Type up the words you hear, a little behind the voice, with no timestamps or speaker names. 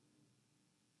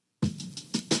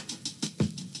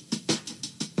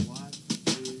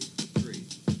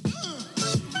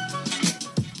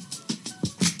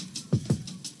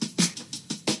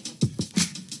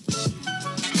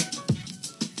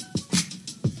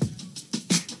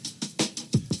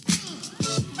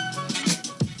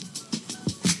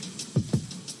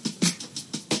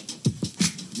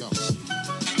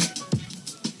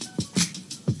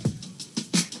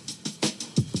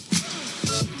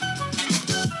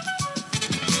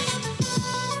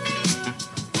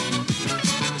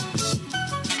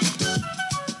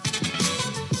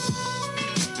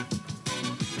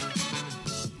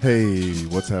Hey,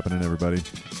 what's happening, everybody?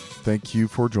 Thank you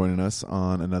for joining us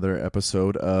on another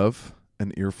episode of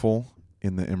An Earful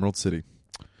in the Emerald City.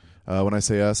 When I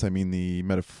say us, I mean the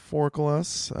metaphorical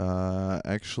us.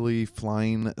 Actually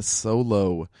flying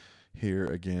solo here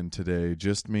again today.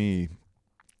 Just me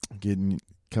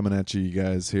coming at you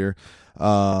guys here.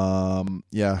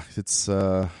 Yeah, it's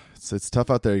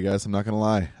tough out there, you guys. I'm not going to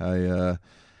lie. I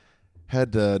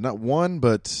had not one,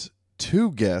 but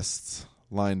two guests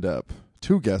lined up,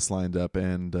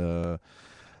 and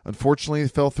unfortunately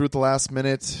fell through at the last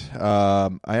minute.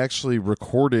 I actually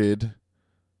recorded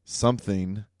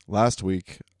something last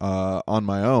week on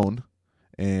my own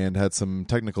and had some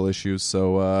technical issues,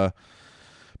 so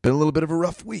been a little bit of a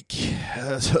rough week.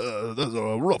 There's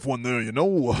a rough one there, you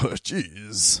know.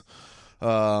 Jeez.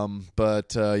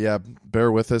 But yeah,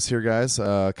 bear with us here, guys.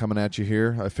 Coming at you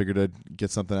here. I figured I'd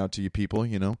get something out to you people,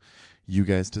 you know. You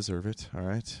guys deserve it, all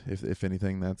right? If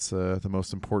anything, that's the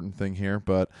most important thing here.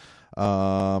 But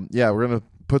yeah, we're gonna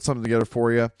put something together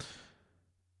for you.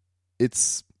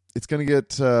 It's gonna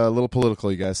get a little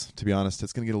political, you guys. To be honest,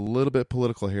 it's gonna get a little bit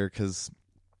political here because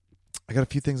I got a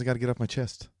few things I got to get off my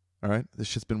chest. All right, this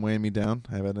shit's been weighing me down.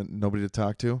 I have nobody to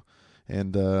talk to,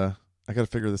 and I got to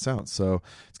figure this out. So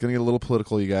it's gonna get a little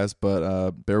political, you guys.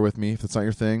 But bear with me if it's not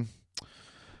your thing.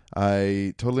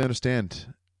 I totally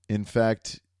understand. In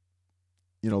fact,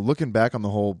 you know, looking back on the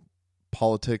whole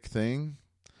politic thing,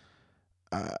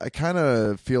 I kind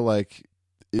of feel like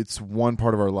it's one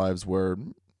part of our lives where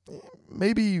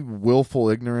maybe willful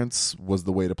ignorance was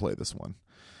the way to play this one.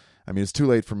 I mean, it's too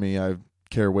late for me. I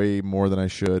care way more than I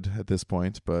should at this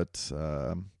point, but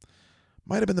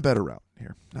might have been the better route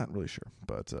here. Not really sure,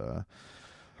 but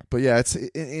yeah,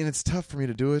 it's tough for me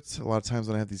to do it a lot of times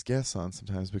when I have these guests on.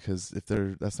 Sometimes because if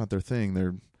that's not their thing,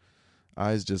 their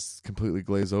eyes just completely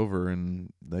glaze over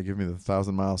and they give me the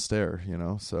 1,000-mile stare, you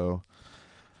know. So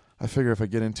I figure if I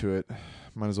get into it,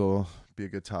 might as well be a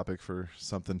good topic for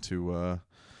something to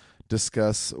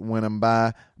discuss when I'm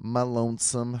by my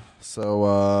lonesome.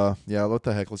 So yeah, what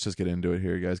the heck, let's just get into it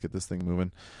here, you guys. Get this thing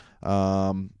moving.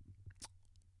 Why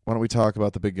don't we talk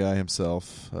about the big guy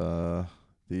himself, the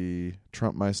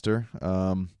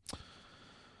Trumpmeister.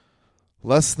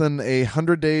 Less than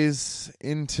 100 days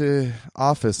into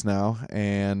office now,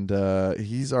 and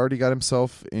he's already got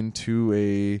himself into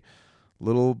a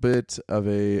little bit of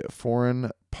a foreign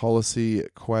policy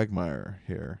quagmire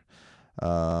here.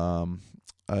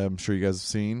 I'm sure you guys have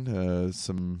seen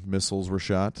some missiles were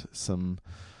shot. Some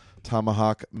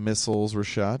Tomahawk missiles were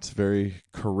shot. Very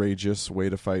courageous way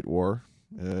to fight war.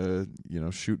 You know,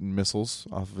 shooting missiles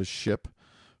off of a ship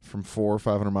from 400 or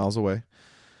 500 miles away.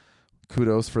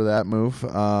 Kudos for that move.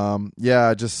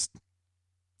 Yeah, just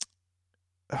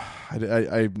I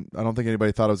don't think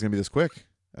anybody thought it was going to be this quick.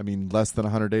 I mean, less than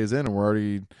 100 days in, and we're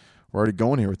already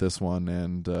going here with this one.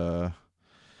 And God,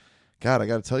 I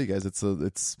got to tell you guys,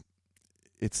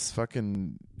 it's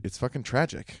fucking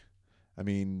tragic. I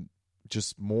mean,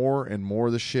 just more and more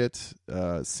of the shit.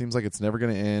 Seems like it's never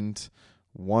going to end.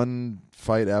 One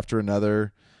fight after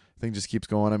another, thing just keeps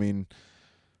going. I mean,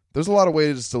 there's a lot of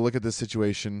ways to look at this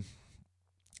situation.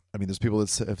 I mean, there's people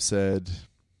that have said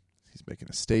he's making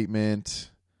a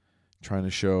statement, trying to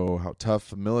show how tough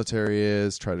the military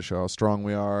is, try to show how strong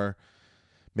we are.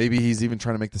 Maybe he's even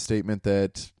trying to make the statement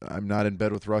that I'm not in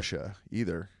bed with Russia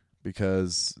either,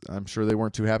 because I'm sure they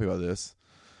weren't too happy about this,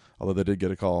 although they did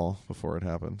get a call before it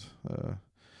happened.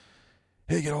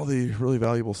 Hey, get all the really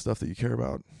valuable stuff that you care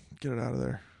about. Get it out of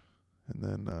there. And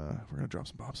then we're going to drop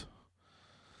some bombs.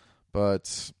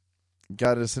 But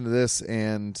got us into this,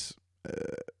 and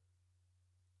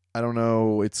I don't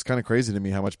know. It's kind of crazy to me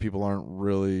how much people aren't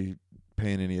really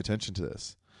paying any attention to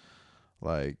this.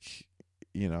 Like,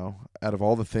 you know, out of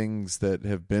all the things that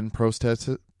have been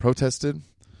protested,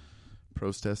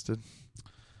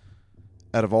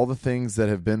 out of all the things that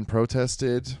have been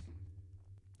protested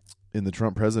in the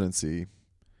Trump presidency,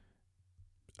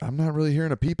 I'm not really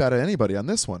hearing a peep out of anybody on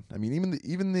this one. I mean,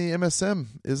 even the MSM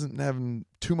isn't having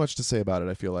too much to say about it,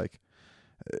 I feel like.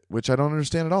 Which I don't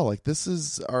understand at all. Like, this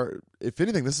is if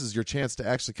anything, this is your chance to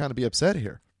actually kind of be upset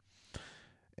here.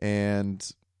 And,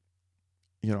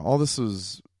 you know, all this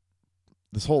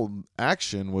whole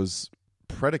action was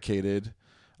predicated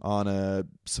on a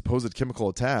supposed chemical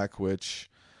attack, which,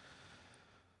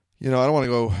 you know, I don't want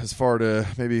to go as far to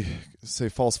maybe say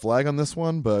false flag on this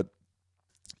one, but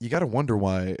you got to wonder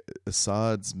why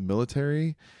Assad's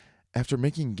military, after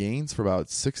making gains for about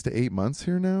 6 to 8 months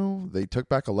here now, they took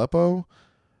back Aleppo.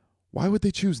 Why would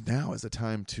they choose now as a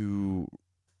time to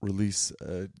release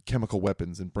chemical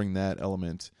weapons and bring that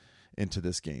element into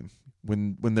this game?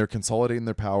 When they're consolidating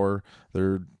their power,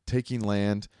 they're taking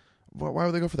land, why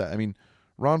would they go for that? I mean,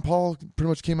 Ron Paul pretty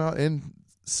much came out and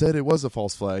said it was a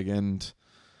false flag, and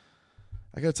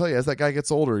I got to tell you, as that guy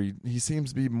gets older, he seems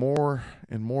to be more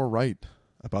and more right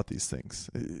about these things.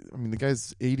 I mean, the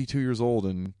guy's 82 years old,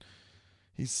 and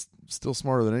he's still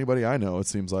smarter than anybody I know, it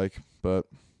seems like. But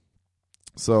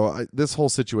so this whole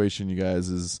situation, you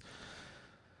guys,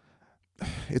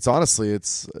 it's honestly,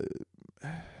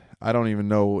 I don't even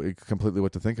know completely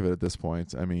what to think of it at this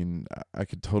point. I mean, I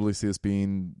could totally see this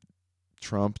being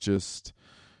Trump just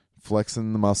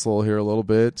flexing the muscle here a little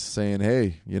bit, saying,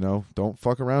 hey, don't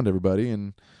fuck around, everybody.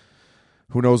 And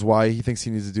who knows why he thinks he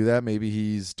needs to do that. Maybe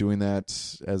he's doing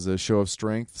that as a show of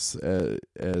strengths,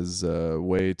 as a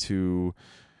way to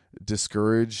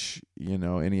discourage,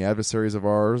 any adversaries of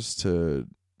ours to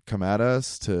come at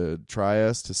us, to try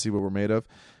us, to see what we're made of.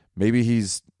 Maybe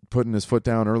he's putting his foot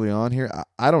down early on here.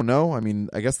 I don't know. I mean,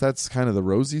 I guess that's kind of the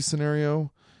rosy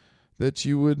scenario that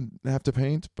you would have to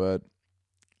paint, but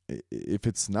if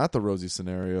it's not the rosy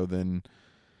scenario, then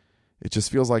it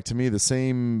just feels like to me the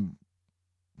same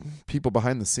people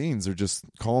behind the scenes are just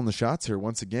calling the shots here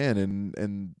once again,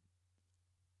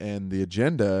 and the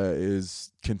agenda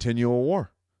is continual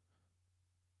war.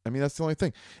 I mean, that's the only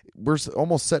thing. We're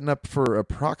almost setting up for a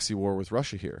proxy war with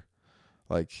Russia here.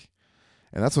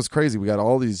 And that's what's crazy. We got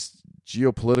all these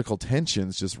geopolitical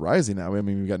tensions just rising now. I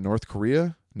mean, we got North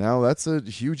Korea. Now that's a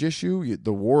huge issue.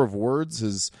 The war of words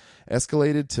has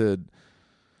escalated to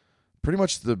pretty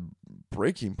much the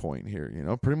breaking point here,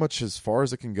 pretty much as far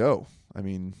as it can go. I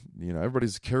mean,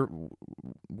 everybody's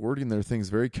wording their things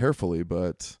very carefully,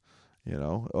 but,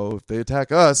 if they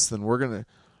attack us, then we're going to,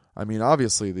 I mean,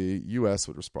 obviously the U.S.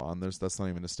 would respond. That's not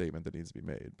even a statement that needs to be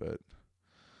made, but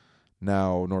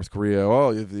now North Korea,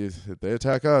 if they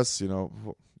attack us,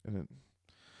 and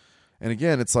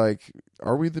again, it's like,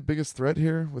 are we the biggest threat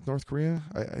here with North Korea?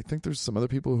 I think there's some other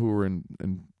people who are in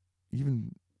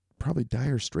even probably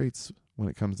dire straits when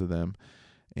it comes to them.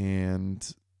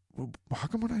 And how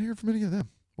come we're not hearing from any of them?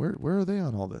 Where are they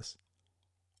on all this?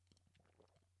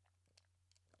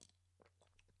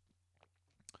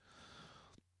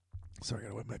 Sorry, I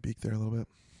gotta wet my beak there a little bit.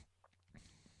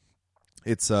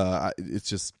 It's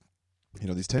just,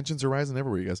 these tensions are rising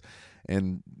everywhere, you guys.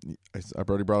 And I've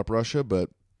already brought up Russia, but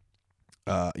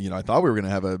I thought we were going to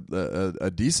have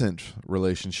a decent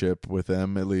relationship with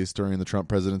them, at least during the Trump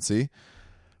presidency.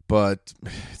 But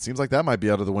it seems like that might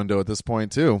be out of the window at this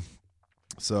point, too.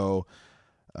 So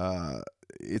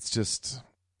it's just,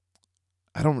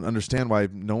 I don't understand why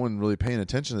no one really paying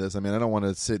attention to this. I mean, I don't want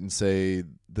to sit and say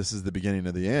this is the beginning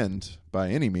of the end by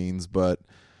any means, but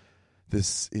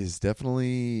this is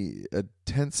definitely a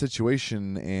tense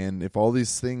situation. And if all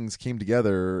these things came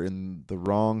together in the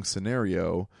wrong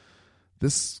scenario,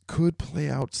 this could play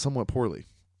out somewhat poorly.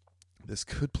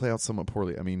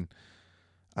 I mean,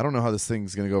 I don't know how this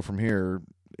thing's going to go from here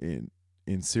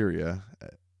in Syria.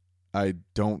 I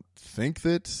don't think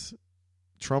that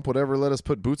Trump would ever let us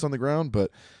put boots on the ground,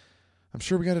 but I'm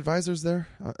sure we got advisors there.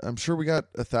 I'm sure we got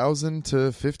 1,000 to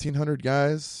 1,500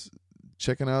 guys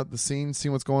checking out the scene,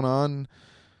 seeing what's going on,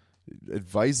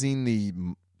 advising the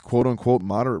quote-unquote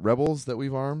moderate rebels that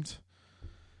we've armed.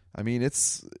 I mean,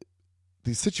 it's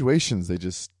these situations,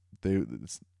 again,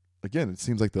 it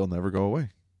seems like they'll never go away.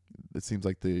 It seems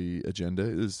like the agenda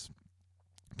is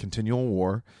continual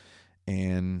war,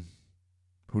 and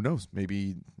who knows?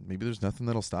 Maybe there's nothing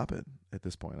that'll stop it at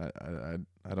this point.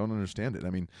 I don't understand it. I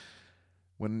mean,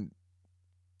 when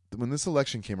this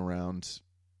election came around,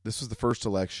 this was the first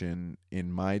election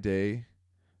in my day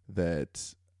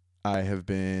that I have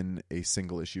been a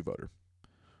single issue voter.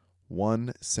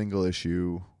 One single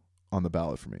issue on the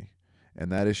ballot for me.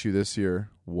 And that issue this year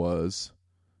was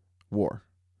war,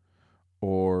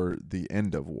 or the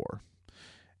end of war.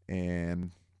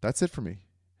 And that's it for me.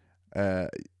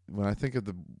 When I think of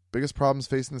the biggest problems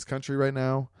facing this country right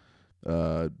now,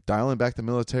 dialing back the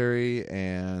military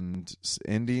and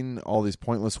ending all these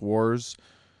pointless wars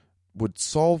would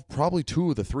solve probably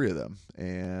 2 of the 3 of them.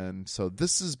 And so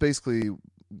this is basically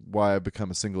why I've become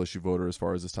a single issue voter as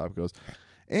far as this topic goes.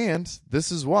 And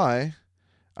this is why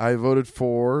I voted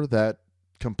for that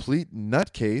complete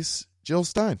nutcase, Jill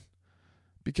Stein,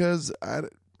 because I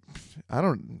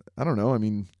don't know. I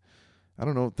mean, I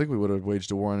don't think we would have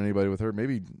waged a war on anybody with her.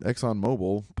 Maybe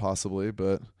ExxonMobil, possibly,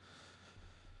 but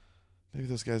maybe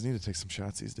those guys need to take some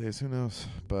shots these days. Who knows?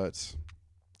 But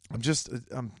I'm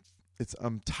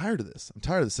tired of this.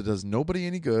 It does nobody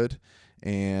any good,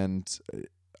 and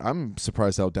I'm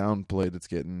surprised how downplayed it's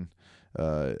getting.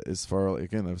 As far as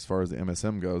the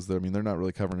MSM goes, I mean, they're not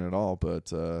really covering it at all. But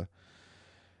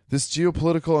this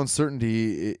geopolitical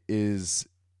uncertainty is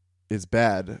is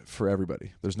bad for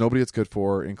everybody. There's nobody it's good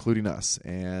for, including us.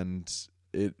 And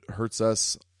it hurts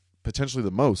us potentially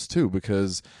the most, too,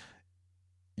 because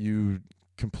you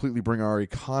completely bring our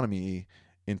economy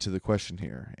into the question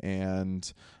here.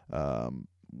 And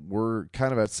we're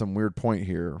kind of at some weird point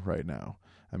here right now.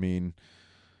 I mean,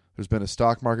 there's been a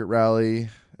stock market rally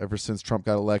ever since Trump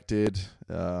got elected.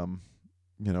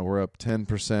 We're up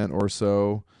 10% or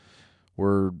so.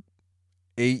 We're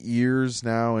 8 years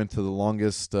now into the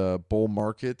longest bull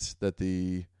market that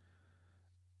the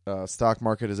stock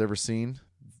market has ever seen.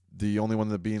 The only one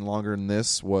that being longer than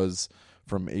this was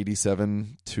from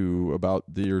 87 to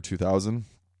about the year 2000,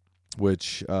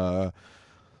 which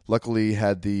luckily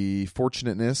had the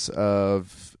fortunateness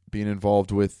of being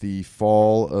involved with the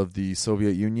fall of the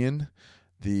Soviet Union,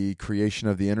 the creation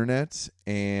of the internet,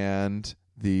 and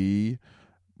the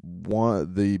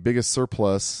biggest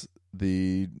surplus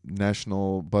the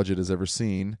national budget has ever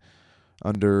seen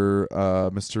under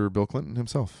Mr. Bill Clinton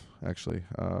himself, actually.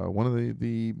 One of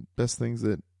the best things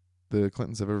that the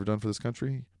Clintons have ever done for this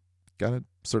country. Gotta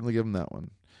certainly give him that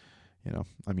one.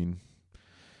 I mean,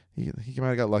 he might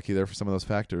have got lucky there for some of those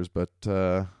factors, but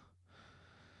then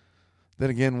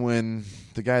again, when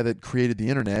the guy that created the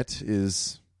internet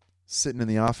is sitting in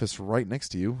the office right next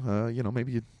to you,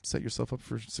 maybe you set yourself up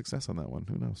for success on that one.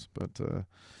 Who knows? But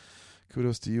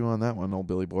kudos to you on that one, old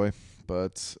Billy boy.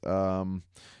 But so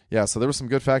there were some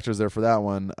good factors there for that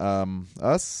one.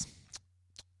 Us,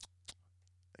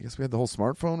 I guess we had the whole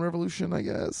smartphone revolution. I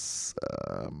guess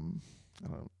I don't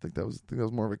think that was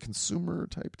more of a consumer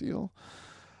type deal.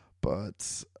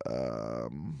 But I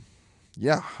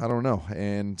don't know.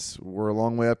 And we're a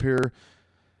long way up here.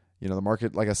 The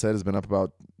market, like I said, has been up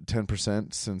about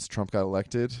 10% since Trump got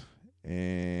elected.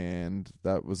 And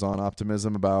that was on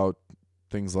optimism about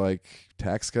things like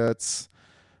tax cuts,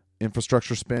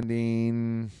 infrastructure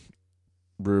spending,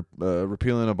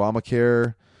 repealing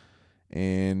Obamacare,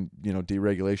 and,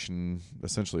 deregulation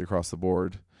essentially across the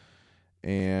board.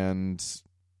 And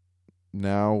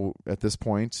now at this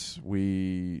point,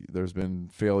 there's been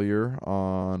failure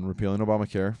on repealing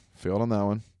Obamacare. Failed on that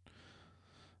one.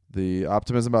 The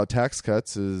optimism about tax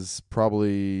cuts is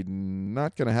probably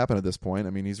not going to happen at this point. I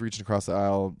mean, he's reaching across the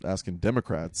aisle asking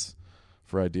Democrats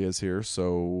for ideas here,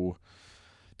 so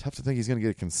tough to think he's going to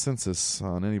get a consensus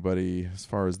on anybody as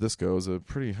far as this goes. A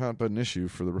pretty hot button issue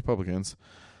for the Republicans.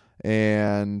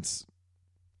 And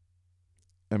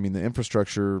I mean, the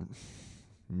infrastructure,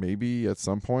 maybe at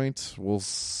some point we'll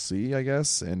see, I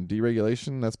guess, and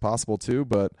deregulation, that's possible too,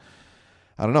 but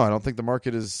I don't know. I don't think the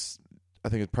market is, I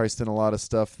think it priced in a lot of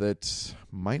stuff that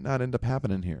might not end up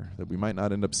happening here, that we might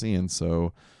not end up seeing.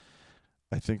 So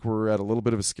I think we're at a little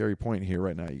bit of a scary point here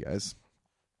right now, you guys.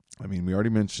 I mean, we already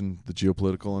mentioned the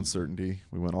geopolitical uncertainty.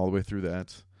 We went all the way through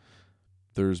that.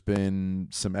 There's been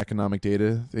some economic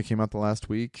data that came out the last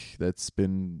week that's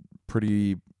been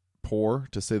pretty poor,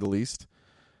 to say the least.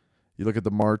 You look at the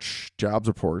March jobs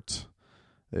report.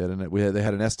 They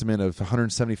had an estimate of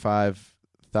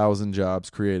 175,000 jobs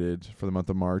created for the month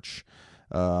of March.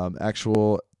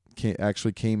 Actually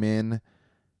came in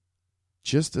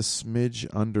just a smidge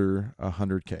under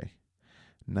 100K.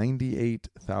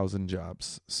 98,000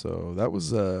 jobs. So that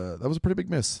was a pretty big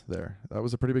miss there. That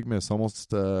was a pretty big miss.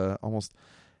 Almost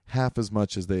half as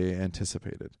much as they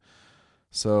anticipated.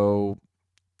 So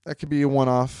that could be a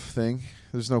one-off thing.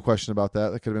 There's no question about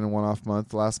that. That could have been a one-off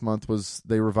month. Last month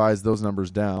they revised those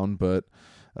numbers down, but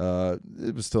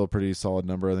it was still a pretty solid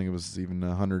number. I think it was even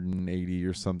 180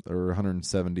 or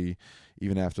 170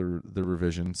 even after the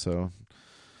revision. So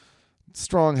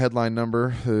strong headline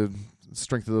number. The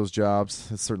strength of those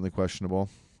jobs is certainly questionable.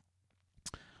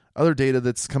 Other data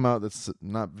that's come out that's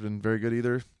not been very good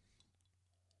either.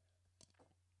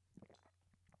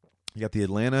 You got the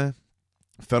Atlanta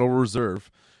Federal Reserve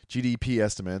GDP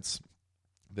estimates.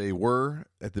 They were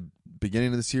at the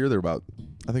beginning of this year, they're about,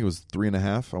 I think it was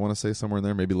 3.5. I want to say somewhere in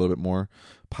there, maybe a little bit more,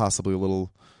 possibly a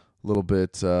little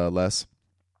bit less.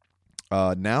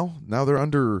 Now they're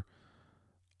under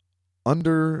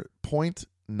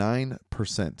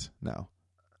 0.9% now,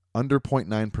 under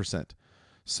 0.9%.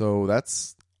 So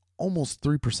that's almost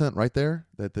 3% right there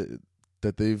that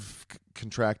they've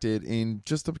contracted in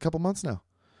just a couple months now,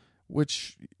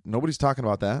 which nobody's talking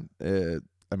about that.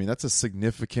 I mean, that's a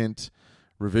significant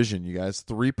revision, you guys.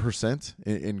 3%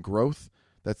 in growth.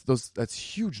 That's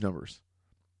huge numbers.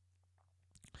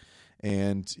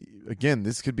 And again,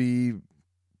 this could be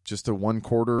just a 1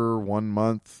 quarter, 1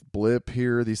 month blip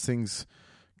here. These things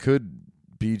could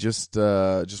be just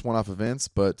one-off events,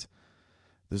 but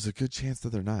there's a good chance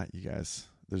that they're not, you guys.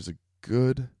 There's a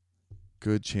good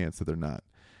chance that they're not.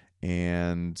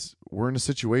 And we're in a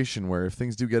situation where if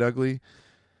things do get ugly,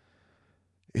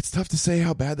 it's tough to say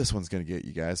how bad this one's going to get,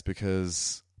 you guys,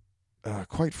 because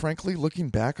quite frankly, looking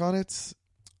back on it,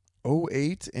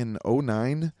 '08 and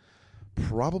 '09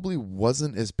 probably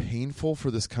wasn't as painful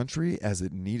for this country as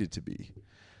it needed to be.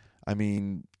 I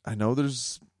mean, I know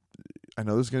there's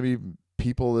going to be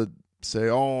people that say,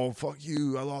 "Oh, fuck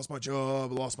you! I lost my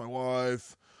job. I lost my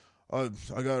wife. I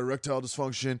got erectile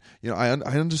dysfunction." You know, I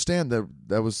understand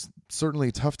that was certainly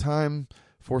a tough time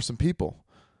for some people,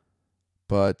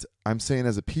 but I'm saying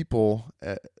as a people,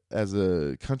 as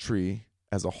a country,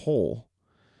 as a whole,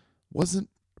 wasn't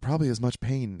probably as much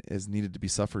pain as needed to be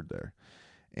suffered there.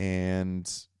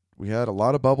 And we had a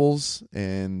lot of bubbles,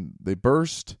 and they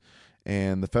burst,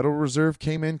 and the Federal Reserve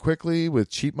came in quickly with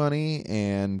cheap money,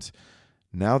 and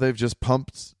now they've just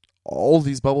pumped all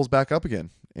these bubbles back up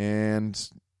again. And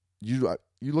you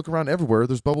look around everywhere,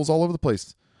 there's bubbles all over the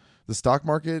place. The stock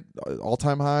market,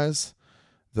 all-time highs.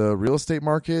 The real estate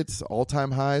market,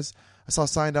 all-time highs. I saw a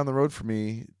sign down the road for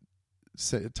me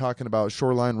talking about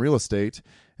Shoreline real estate,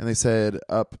 and they said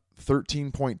up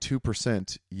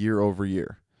 13.2% year over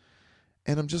year.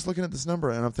 And I'm just looking at this number,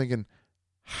 and I'm thinking,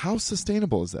 how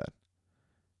sustainable is that?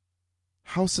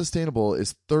 How sustainable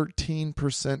is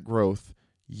 13% growth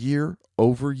year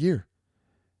over year?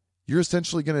 Your house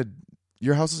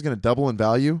is going to double in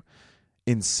value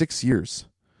in 6 years.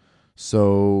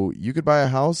 So you could buy a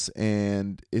house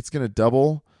and it's going to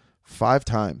double 5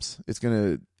 times. It's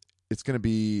going to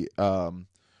be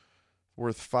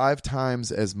worth 5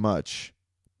 times as much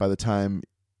by the time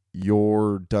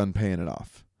you're done paying it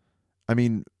off. I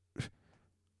mean,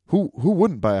 who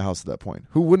wouldn't buy a house at that point?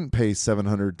 Who wouldn't pay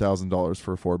 $700,000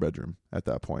 for a 4-bedroom at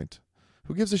that point?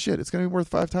 Who gives a shit? It's going to be worth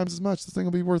 5 times as much. This thing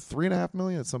will be worth $3.5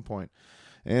 million at some point.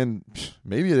 And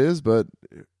maybe it is, but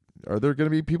are there going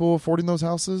to be people affording those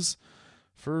houses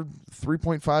for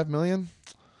 $3.5 million?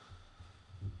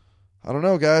 I don't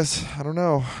know, guys. I don't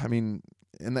know. I mean,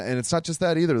 and it's not just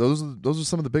that either. Those are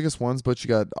some of the biggest ones, but you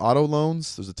got auto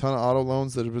loans. There's a ton of auto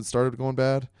loans that have been started going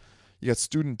bad. You got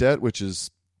student debt, which is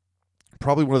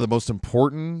probably one of the most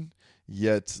important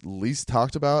yet least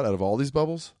talked about out of all these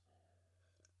bubbles.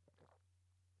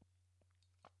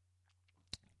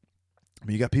 I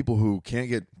mean, you got people who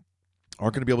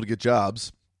aren't going to be able to get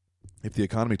jobs if the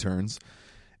economy turns,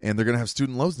 and they're going to have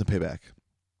student loans to pay back.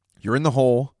 You're in the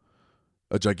hole,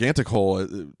 a gigantic hole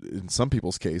in some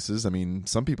people's cases. I mean,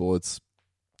 some people it's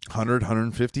 100,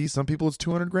 150. Some people it's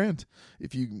 $200,000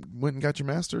 if you went and got your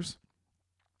master's.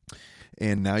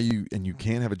 And now you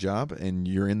can't have a job, and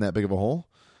you're in that big of a hole.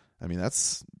 I mean,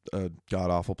 that's a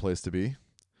god-awful place to be.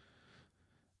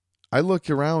 I look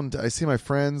around, I see my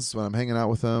friends when I'm hanging out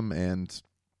with them, and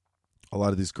a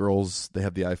lot of these girls, they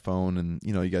have the iPhone, and,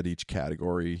 you know, you got each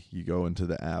category. You go into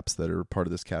the apps that are part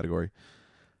of this category.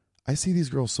 I see these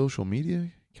girls' social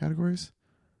media categories.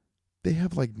 They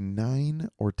have like 9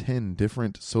 or 10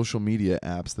 different social media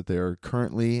apps that they are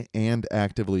currently and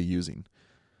actively using.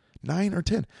 9 or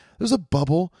 10. There's a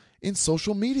bubble in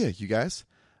social media, you guys.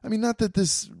 I mean, not that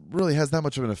this really has that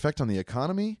much of an effect on the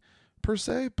economy per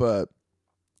se, but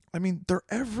I mean, they're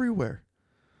everywhere.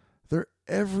 They're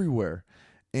everywhere.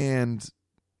 And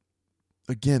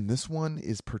again, this one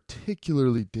is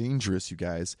particularly dangerous, you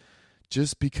guys,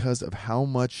 just because of how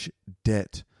much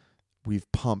debt we've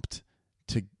pumped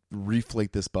to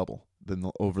reflate this bubble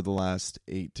over the last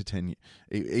 8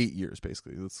 years,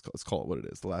 basically. Let's call it what it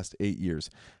is. The last 8 years,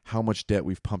 how much debt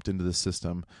we've pumped into the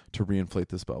system to reinflate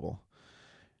this bubble.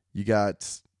 You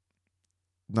got,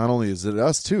 not only is it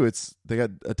us too, they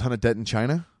got a ton of debt in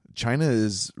China. China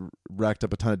is racked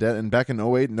up a ton of debt. And back in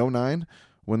 '08 and '09,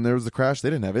 when there was the crash, they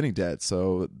didn't have any debt.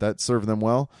 So that served them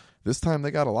well. This time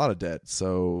they got a lot of debt.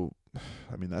 So,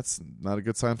 I mean, that's not a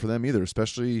good sign for them either,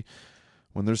 especially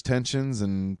when there's tensions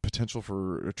and potential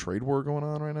for a trade war going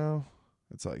on right now.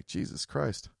 It's like, Jesus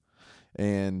Christ.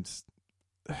 And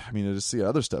I mean, I just see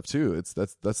other stuff too.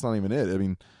 That's not even it. I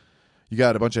mean, you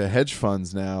got a bunch of hedge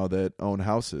funds now that own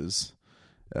houses.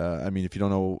 I mean, if you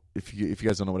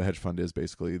guys don't know what a hedge fund is,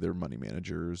 basically they're money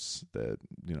managers that,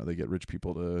 you know, they get rich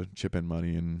people to chip in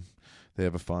money, and they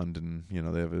have a fund, and, you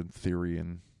know, they have a theory,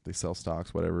 and they sell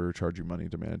stocks, whatever, charge you money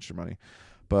to manage your money.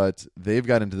 But they've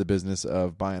got into the business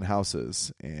of buying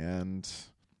houses, and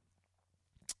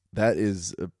that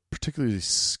is a particularly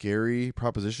scary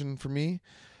proposition for me,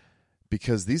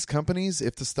 because these companies,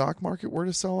 if the stock market were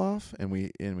to sell off and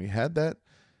we had that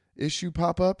issue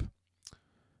pop up,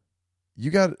 you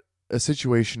got a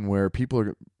situation where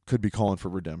people could be calling for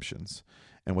redemptions.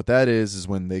 And what that is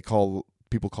when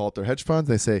people call up their hedge funds,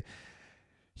 they say,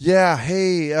 Yeah.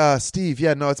 Hey, Steve.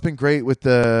 Yeah. No, it's been great with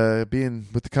the being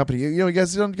with the company. You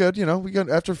guys done good. We got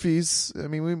after fees. I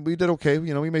mean, we did okay.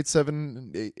 We made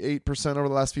 7-8% over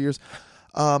the last few years.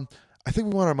 Um, I think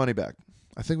we want our money back.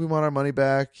 I think we want our money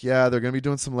back. Yeah, they're going to be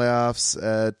doing some layoffs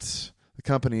at the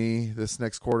company this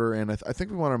next quarter, and I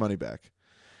think we want our money back.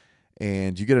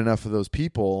 And you get enough of those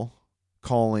people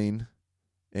calling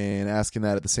and asking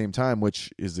that at the same time,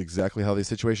 which is exactly how these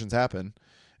situations happen.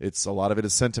 It's a lot of it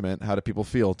is sentiment. How do people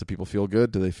feel? Do people feel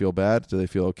good? Do they feel bad? Do they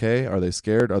feel okay? Are they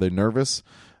scared? Are they nervous?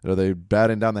 Are they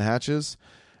batting down the hatches?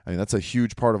 I mean, that's a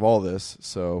huge part of all this.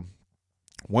 So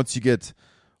once you get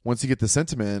the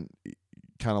sentiment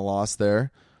kind of lost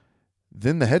there,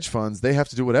 then the hedge funds, they have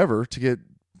to do whatever to get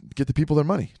the people their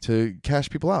money, to cash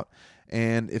people out.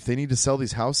 And if they need to sell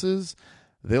these houses,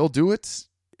 they'll do it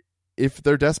if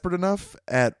they're desperate enough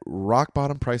at rock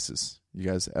bottom prices. You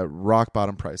guys, at rock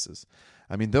bottom prices.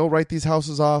 I mean, they'll write these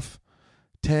houses off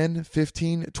 10,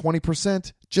 15,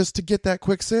 20% just to get that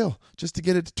quick sale, just to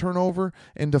get it to turn over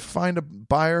and to find a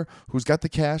buyer who's got the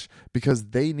cash, because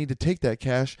they need to take that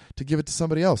cash to give it to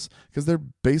somebody else, because they're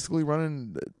basically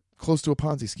running close to a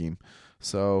Ponzi scheme.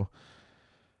 So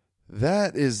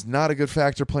that is not a good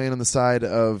factor playing on the side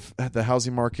of the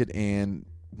housing market, and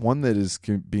one that is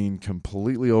being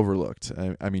completely overlooked.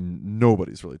 I mean,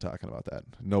 nobody's really talking about that.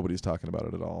 Nobody's talking about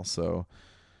it at all. So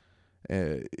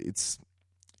we're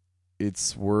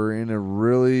in a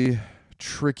really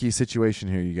tricky situation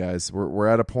here, you guys. We're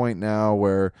at a point now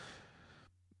where,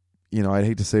 I'd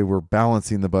hate to say we're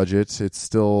balancing the budget. It's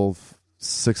still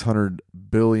 $600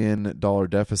 billion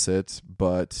deficit,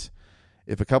 but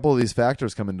if a couple of these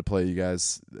factors come into play, you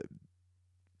guys,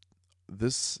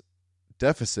 this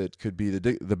deficit could be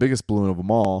the biggest balloon of them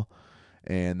all,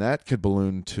 and that could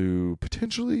balloon to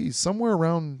potentially somewhere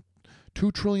around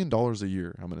 $2 trillion a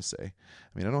year, I'm going to say.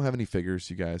 I mean, I don't have any figures,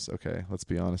 you guys. Okay, let's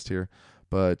be honest here.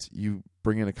 But you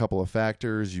bring in a couple of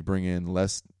factors, you bring in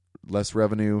less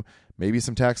revenue, maybe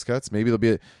some tax cuts. Maybe there'll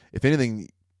be, if anything,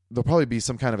 there'll probably be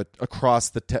some kind of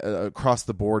across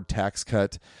the board tax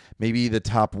cut. Maybe the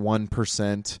top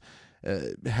 1%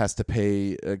 has to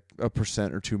pay a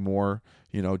percent or two more,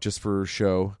 just for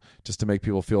show, just to make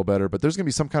people feel better. But there's going to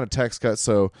be some kind of tax cut.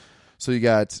 So you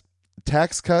got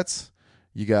tax cuts,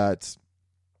 you got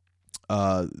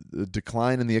a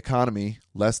decline in the economy,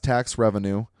 less tax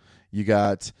revenue. You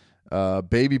got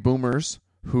baby boomers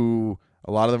who,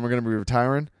 a lot of them are going to be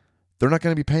retiring. They're not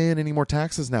going to be paying any more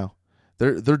taxes now.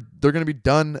 They're going to be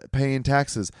done paying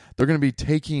taxes. They're going to be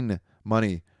taking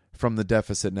money from the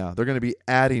deficit now. They're going to be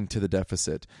adding to the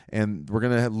deficit, and we're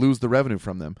going to lose the revenue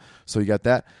from them. So you got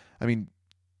that. I mean,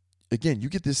 again, you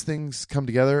get these things come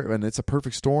together, and it's a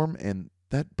perfect storm, and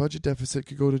that budget deficit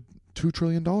could go to $2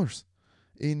 trillion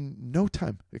in no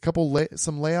time.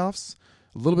 Some layoffs,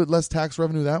 a little bit less tax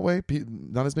revenue that way.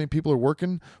 Not as many people are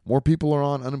working. More people are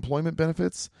on unemployment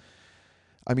benefits.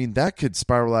 I mean, that could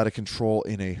spiral out of control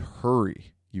in a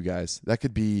hurry, you guys. That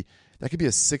could be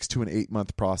a 6 to an 8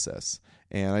 month process.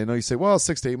 And I know you say, well,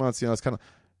 6 to 8 months, it's kind of,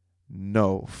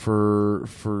 no, for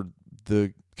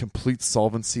the complete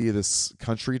solvency of this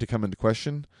country to come into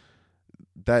question,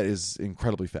 that is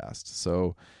incredibly fast.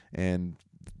 So, and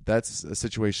that's a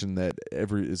situation that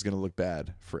is going to look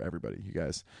bad for everybody, you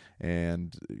guys,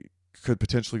 and could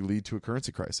potentially lead to a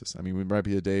currency crisis. I mean, we might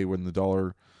be a day when the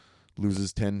dollar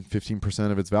loses 10,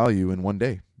 15% of its value in one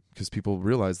day, because people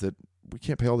realize that we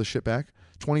can't pay all this shit back,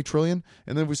 20 trillion,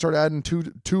 and then we start adding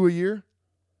two a year.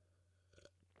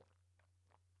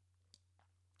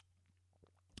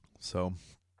 So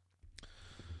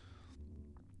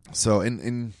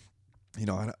and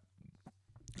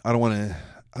I don't want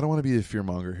to be a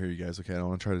fearmonger here, you guys. Okay, I don't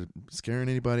want to try to scare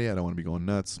anybody. I don't want to be going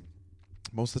nuts.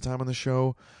 Most of the time on the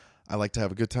show, I like to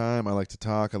have a good time. I like to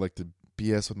talk. I like to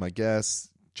BS with my guests,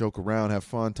 joke around, have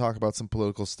fun, talk about some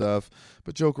political stuff,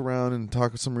 but joke around and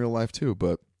talk some real life too.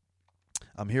 But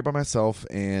I'm here by myself,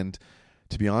 and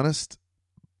to be honest,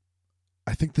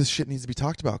 I think this shit needs to be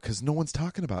talked about because no one's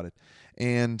talking about it.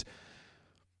 And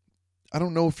I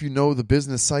don't know if you know the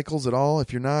business cycles at all.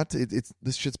 If you're not,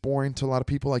 this shit's boring to a lot of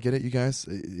people. I get it, you guys.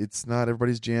 It's not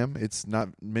everybody's jam. It's not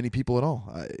many people at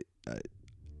all.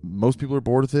 Most people are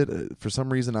bored with it. For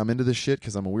some reason, I'm into this shit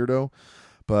because I'm a weirdo.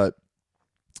 But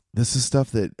this is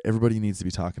stuff that everybody needs to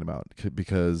be talking about,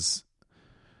 because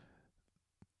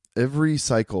every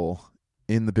cycle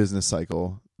in the business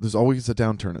cycle, there's always a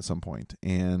downturn at some point.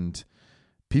 And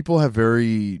people have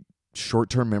very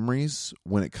short-term memories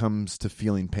when it comes to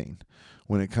feeling pain.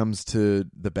 When it comes to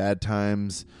the bad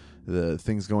times, the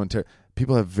things going to,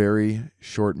 people have very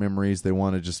short memories. They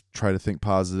want to just try to think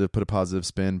positive, put a positive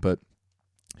spin. But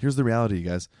here's the reality, you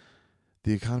guys.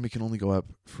 the economy can only go up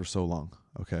for so long,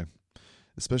 okay?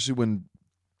 Especially when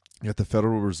you got the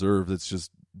Federal Reserve that's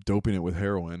just doping it with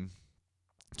heroin,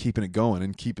 keeping it going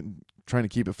and trying to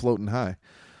keep it floating high.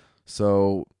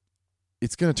 So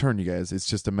it's going to turn, you guys. It's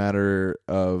just it's not a matter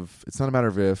of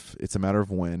if, it's a matter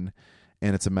of when,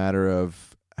 and it's a matter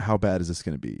of how bad is this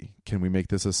going to be? Can we make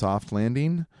this a soft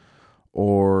landing,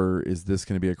 or is this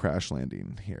going to be a crash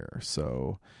landing here?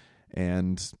 So,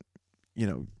 and,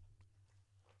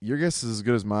 your guess is as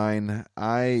good as mine.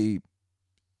 I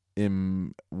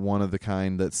am one of the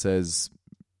kind that says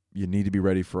you need to be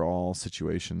ready for all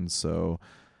situations. So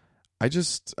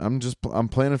I'm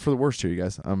planning for the worst here, you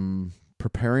guys. I'm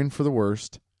preparing for the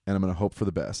worst, and I'm going to hope for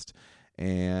the best.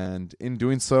 And in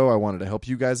doing so, I wanted to help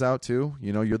you guys out too.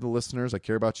 You're the listeners. I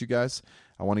care about you guys.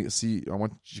 I want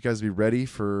you guys to be ready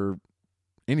for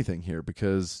anything here,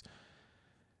 because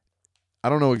I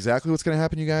don't know exactly what's going to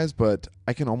happen, you guys, but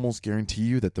I can almost guarantee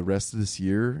you that the rest of this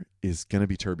year is going to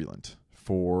be turbulent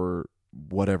for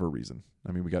whatever reason.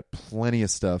 I mean, we got plenty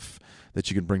of stuff that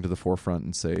you can bring to the forefront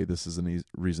and say this is a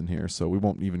reason here. So we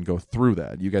won't even go through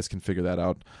that. You guys can figure that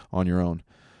out on your own.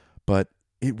 But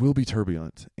it will be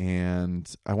turbulent,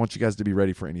 and I want you guys to be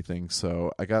ready for anything.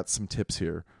 So I got some tips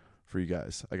here for you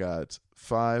guys. I got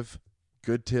 5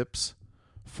 good tips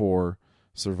for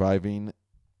surviving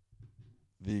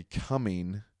the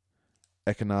coming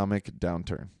economic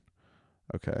downturn.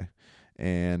 Okay.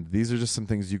 And these are just some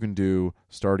things you can do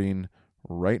starting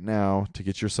right now to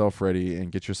get yourself ready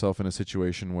and get yourself in a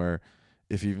situation where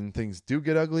if even things do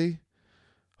get ugly,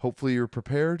 hopefully you're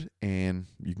prepared and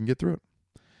you can get through it.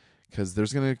 Because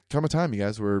there's going to come a time, you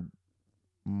guys, where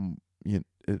the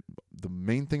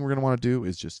main thing we're going to want to do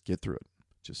is just get through it.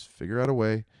 Just figure out a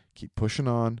way, keep pushing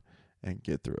on, and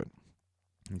get through it.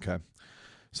 Okay.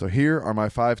 So here are my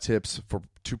 5 tips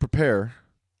to prepare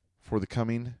for the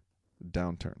coming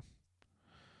downturn.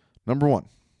 Number 1,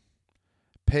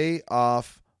 pay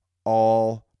off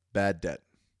all bad debt.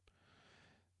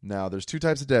 Now, there's 2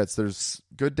 types of debts. There's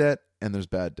good debt and there's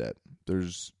bad debt.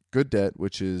 There's good debt,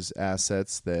 which is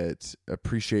assets that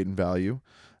appreciate in value,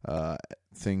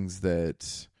 things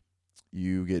that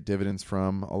you get dividends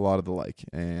from, a lot of the like.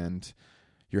 And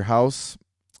your house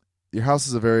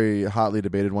is a very hotly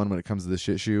debated one when it comes to the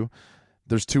shit shoe.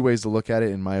 There's 2 ways to look at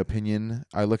it, in my opinion.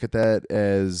 I look at that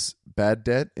as bad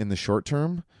debt in the short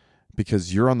term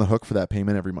because you're on the hook for that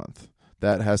payment every month.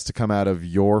 That has to come out of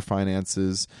your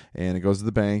finances, and it goes to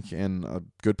the bank, and a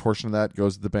good portion of that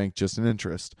goes to the bank just in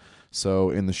interest.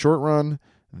 So in the short run,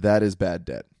 that is bad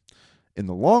debt. In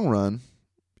the long run,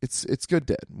 it's good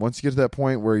debt. Once you get to that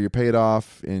point where you're paid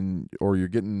off or you're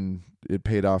getting it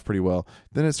paid off pretty well,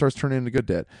 then it starts turning into good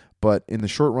debt. But in the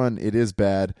short run, it is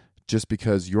bad just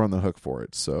because you're on the hook for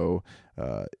it. So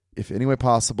if any way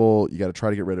possible, you got to try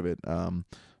to get rid of it.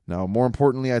 Now, more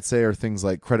importantly, I'd say are things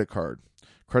like credit card.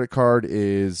 Credit card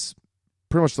is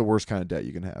pretty much the worst kind of debt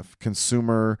you can have.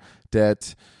 Consumer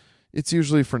debt, it's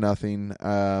usually for nothing.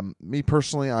 Me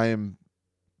personally, I am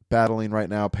battling right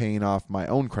now paying off my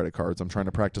own credit cards. I'm trying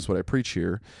to practice what I preach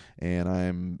here, and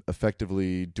I'm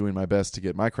effectively doing my best to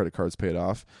get my credit cards paid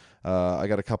off. I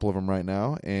got a couple of them right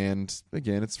now, and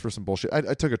again, it's for some bullshit.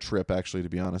 I took a trip, actually, to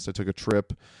be honest. I took a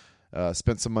trip,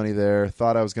 spent some money there,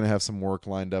 thought I was going to have some work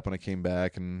lined up when I came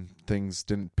back, and things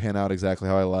didn't pan out exactly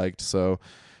how I liked, so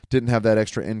didn't have that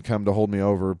extra income to hold me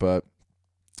over, but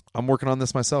I'm working on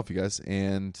this myself, you guys,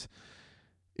 and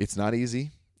it's not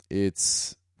easy.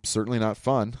 It's certainly not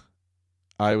fun.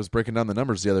 I was breaking down the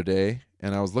numbers the other day,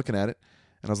 and I was looking at it,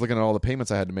 and I was looking at all the payments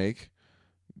I had to make,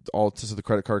 all to the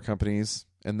credit card companies,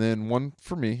 and then one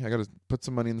for me. I got to put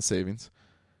some money in the savings,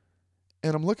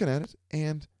 and I'm looking at it,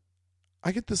 and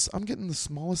I'm getting the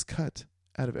smallest cut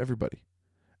out of everybody.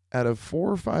 Out of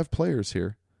 4 or 5 players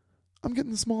here, I'm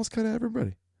getting the smallest cut out of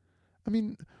everybody. I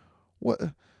mean, what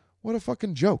a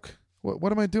fucking joke.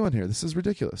 What am I doing here? This is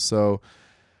ridiculous. So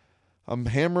I'm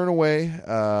hammering away.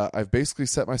 I've basically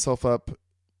set myself up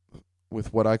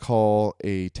with what I call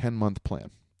a 10-month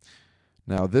plan.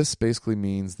 Now, this basically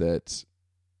means that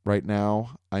right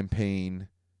now I'm paying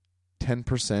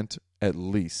 10% at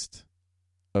least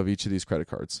of each of these credit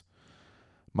cards.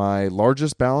 My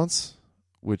largest balance,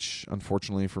 which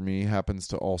unfortunately for me happens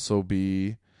to also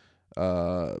be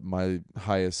my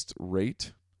highest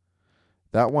rate,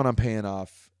 that one I'm paying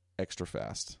off extra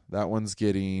fast. That one's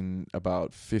getting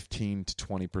about 15 to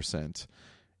 20%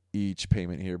 each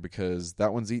payment here because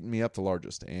that one's eating me up the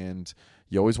largest. And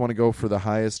you always want to go for the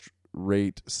highest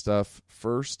rate stuff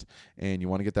first, and you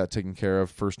want to get that taken care of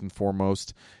first and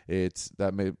foremost.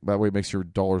 That way it makes your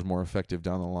dollars more effective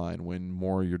down the line when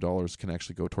more of your dollars can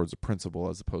actually go towards the principal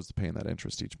as opposed to paying that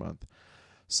interest each month.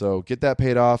 So get that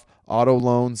paid off. Auto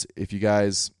loans, if you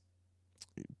guys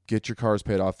get your cars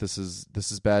paid off, this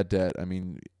is bad debt. I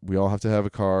mean, we all have to have a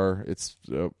car. It's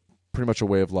pretty much a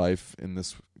way of life in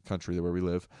this country where we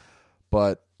live.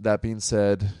 But that being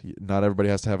said, not everybody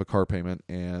has to have a car payment,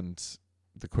 and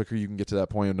the quicker you can get to that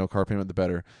point of no car payment, the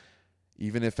better.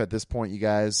 Even if at this point you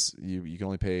guys, you can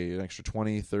only pay an extra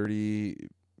 20, 30,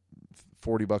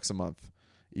 40 bucks a month.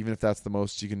 Even if that's the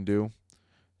most you can do,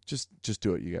 just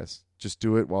do it, you guys. Just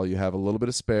do it while you have a little bit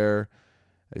of spare.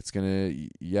 It's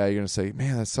you're gonna say,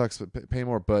 man, that sucks, but pay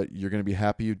more. But you're gonna be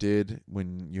happy you did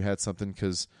when you had something,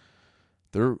 because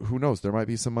who knows, there might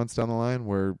be some months down the line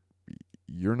where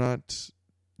you're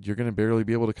gonna barely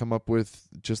be able to come up with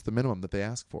just the minimum that they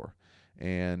ask for,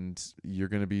 and you're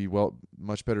gonna be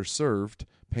much better served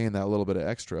paying that little bit of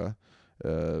extra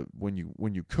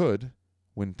when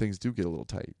things do get a little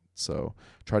tight. So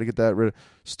try to get that rid of.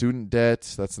 Student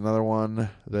debt, that's another one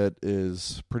that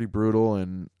is pretty brutal,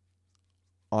 and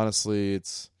honestly,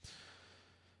 that's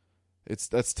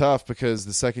tough, because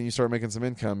the second you start making some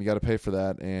income, you got to pay for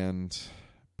that, and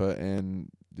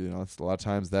it's a lot of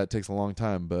times that takes a long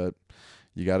time, but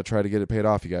you got to try to get it paid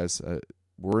off, you guys.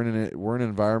 We're in an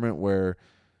environment where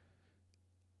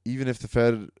even if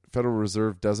the Federal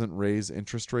Reserve doesn't raise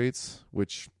interest rates,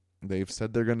 which they've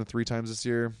said they're going to 3 times this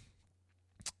year,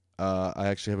 I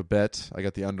actually have a bet. I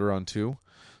got the under on 2.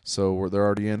 So they're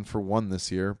already in for 1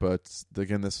 this year. But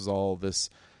again, this is all this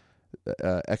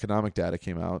economic data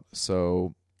came out.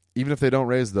 So even if they don't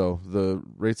raise, though, the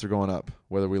rates are going up.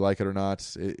 Whether we like it or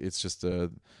not, it's just a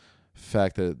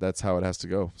fact that that's how it has to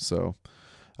go. So,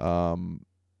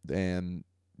 and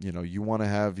you want to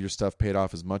have your stuff paid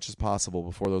off as much as possible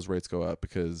before those rates go up,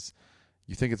 because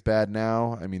you think it's bad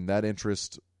now. I mean, that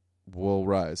interest will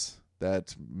rise.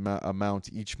 That amount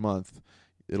each month,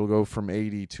 it'll go from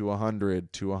 80 to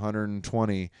 100 to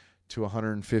 120 to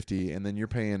 150, and then you're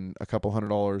paying a couple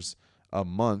 $100 a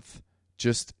month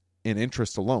just in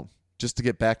interest alone, just to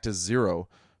get back to zero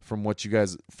from what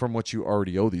you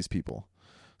already owe these people.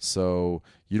 So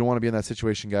you don't want to be in that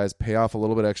situation, guys. Pay off a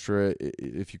little bit extra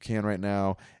if you can right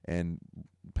now, and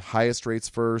highest rates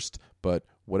first, but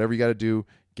whatever you got to do,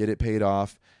 get it paid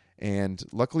off. And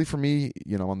luckily for me,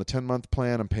 on the 10-month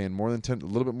plan, I'm paying a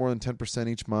little bit more than 10%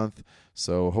 each month.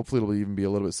 So hopefully it'll even be a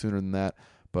little bit sooner than that.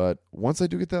 But once I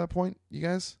do get to that point, you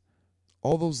guys,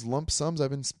 all those lump sums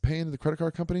I've been paying to the credit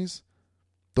card companies,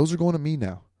 those are going to me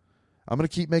now. I'm going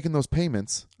to keep making those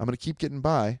payments. I'm going to keep getting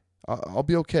by. I'll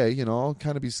be okay. I'll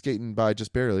kind of be skating by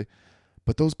just barely.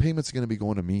 But those payments are going to be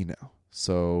going to me now.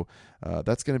 So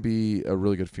that's going to be a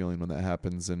really good feeling when that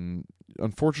happens. And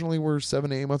unfortunately, we're 7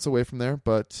 to 8 months away from there.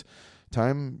 But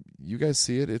time, you guys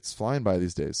see it, it's flying by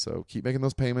these days. So keep making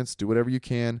those payments. Do whatever you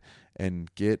can and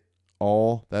get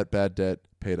all that bad debt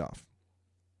paid off.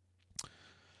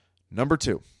 Number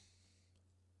 2,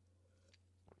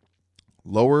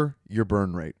 lower your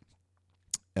burn rate.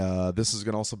 This is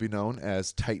going to also be known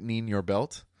as tightening your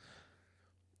belt.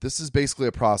 This is basically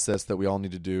a process that we all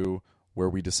need to do where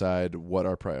we decide what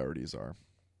our priorities are.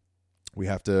 We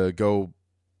have to go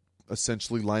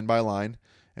essentially line by line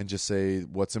and just say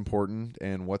what's important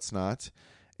and what's not,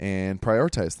 and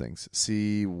prioritize things.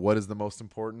 See what is the most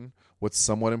important, what's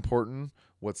somewhat important,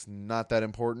 what's not that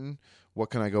important, what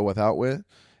can I go without with,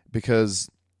 because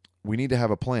we need to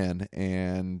have a plan,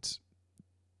 and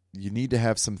you need to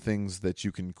have some things that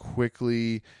you can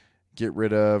quickly get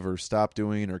rid of or stop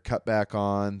doing or cut back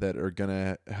on that are going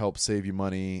to help save you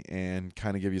money and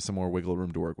kind of give you some more wiggle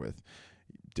room to work with.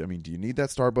 I mean, do you need that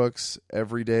Starbucks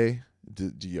every day?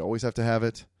 Do you always have to have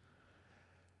it?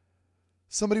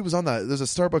 Somebody was there's a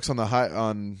Starbucks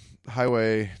on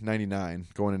Highway 99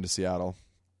 going into Seattle,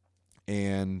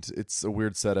 and it's a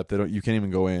weird setup. You can't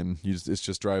even go in. It's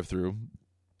just drive through,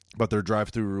 but their drive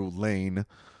through lane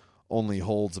only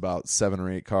holds about 7 or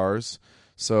 8 cars.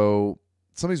 So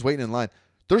somebody's waiting in line.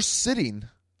 They're sitting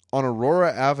on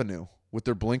Aurora Avenue with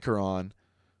their blinker on,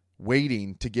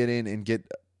 waiting to get in and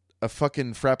get a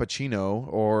fucking Frappuccino,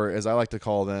 or as I like to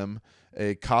call them,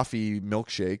 a coffee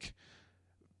milkshake.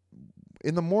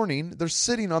 In the morning, they're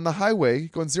sitting on the highway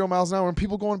going 0 miles an hour, and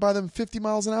people going by them 50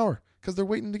 miles an hour because they're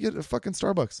waiting to get a fucking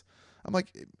Starbucks. I'm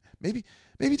like, maybe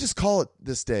just call it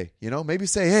this day, Maybe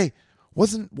say, hey,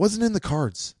 wasn't in the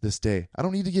cards this day. I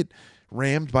don't need to get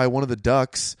rammed by one of the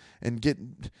ducks and get,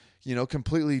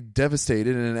 completely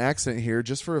devastated in an accident here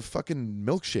just for a fucking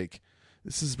milkshake.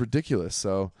 This is ridiculous.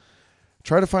 So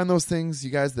try to find those things,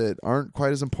 you guys, that aren't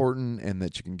quite as important and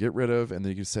that you can get rid of, and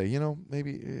then you can say,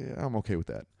 maybe I'm okay with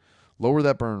that. Lower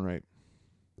that burn rate.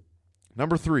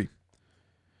 Number 3,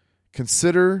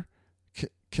 consider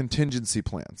contingency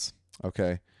plans.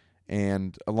 Okay.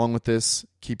 And along with this,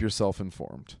 keep yourself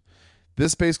informed.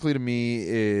 This basically to me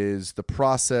is the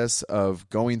process of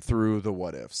going through the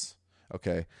what ifs.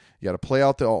 Okay, you got to play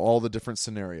out all the different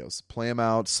scenarios. Play them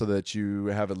out so that you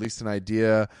have at least an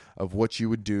idea of what you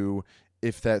would do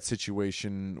if that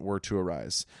situation were to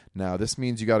arise. Now, this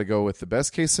means you got to go with the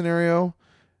best case scenario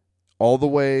all the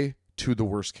way to the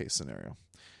worst case scenario.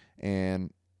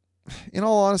 And in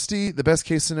all honesty, the best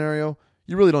case scenario,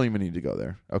 you really don't even need to go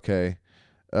there. Okay,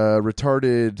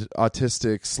 retarded,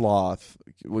 autistic sloth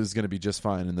was going to be just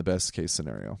fine in the best case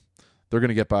scenario. They're going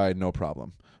to get by no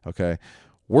problem. Okay.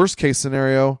 Worst case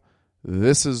scenario,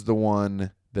 this is the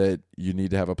one that you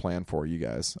need to have a plan for, you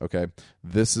guys. Okay.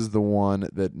 This is the one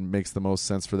that makes the most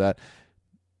sense for that.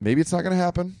 Maybe it's not going to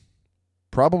happen.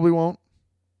 Probably won't.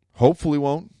 Hopefully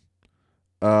won't.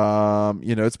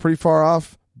 It's pretty far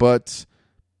off, but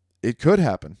it could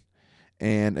happen.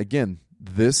 And again,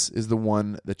 this is the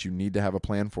one that you need to have a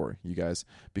plan for, you guys,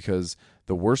 because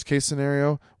the worst case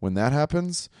scenario, when that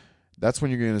happens, that's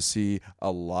when you're going to see a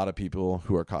lot of people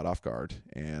who are caught off guard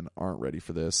and aren't ready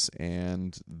for this,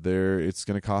 and it's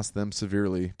going to cost them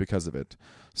severely because of it.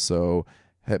 So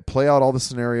play out all the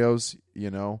scenarios,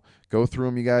 go through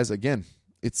them, you guys. Again,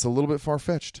 it's a little bit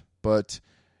far-fetched, but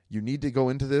you need to go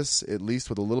into this at least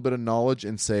with a little bit of knowledge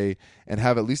and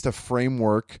have at least a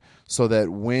framework so that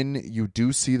when you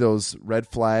do see those red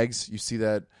flags, you see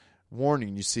that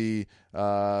warning, you see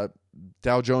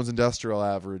Dow Jones Industrial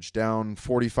Average down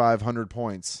 4,500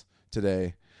 points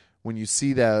today. When you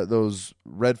see that those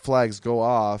red flags go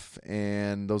off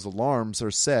and those alarms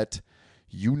are set,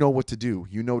 you know what to do.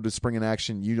 You know to spring in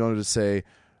action. You know to say,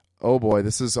 oh boy,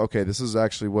 this is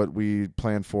actually what we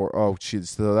planned for. Oh,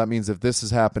 geez, so that means if this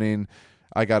is happening,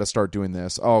 I got to start doing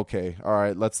this. Oh, okay, all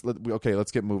right, let's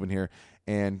get moving here.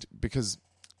 And because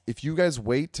if you guys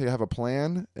wait to have a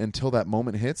plan until that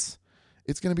moment hits,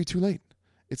 it's going to be too late.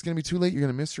 It's going to be too late. You're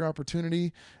going to miss your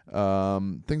opportunity. Things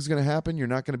are going to happen. You're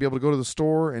not going to be able to go to the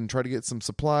store and try to get some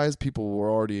supplies. People will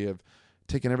already have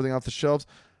taken everything off the shelves.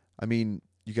 I mean,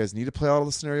 you guys need to play out all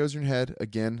the scenarios in your head.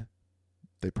 Again,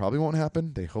 they probably won't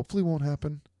happen. They hopefully won't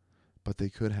happen, but they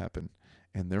could happen.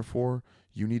 And therefore,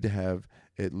 you need to have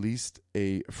at least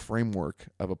a framework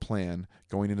of a plan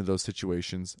going into those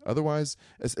situations. Otherwise,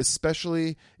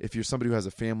 especially if you're somebody who has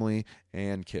a family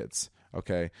and kids.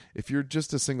 Okay, if you're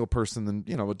just a single person, then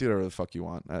do whatever the fuck you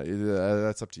want.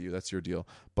 That's up to you. That's your deal.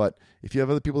 But if you have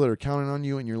other people that are counting on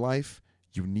you in your life,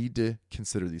 you need to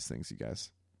consider these things, you guys.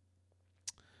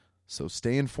 So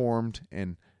stay informed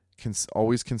and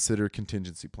always consider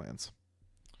contingency plans.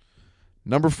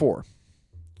 Number 4,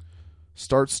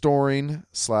 start storing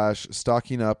 /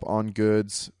 stocking up on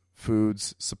goods,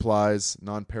 foods, supplies,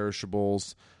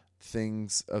 non-perishables,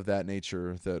 things of that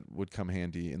nature that would come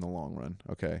handy in the long run.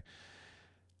 Okay.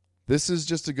 This is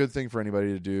just a good thing for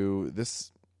anybody to do.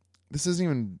 This isn't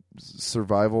even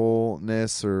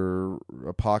survivalness or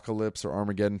apocalypse or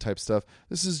Armageddon type stuff.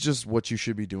 This is just what you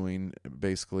should be doing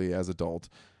basically as adult.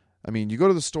 I mean, you go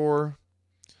to the store.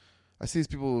 I see these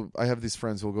people, I have these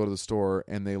friends who will go to the store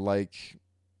and they like,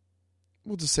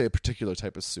 we'll just say a particular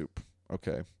type of soup.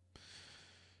 Okay.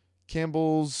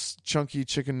 Campbell's chunky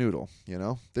chicken noodle,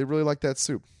 they really like that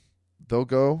soup. They'll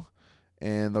go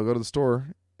to the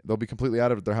store. They'll be completely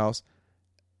out of it at their house,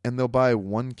 and they'll buy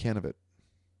one can of it.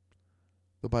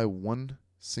 They'll buy one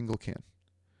single can.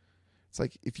 It's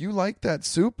like, if you like that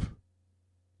soup,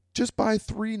 just buy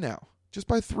 3 now. Just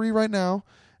buy 3 right now,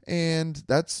 and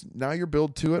that's now you're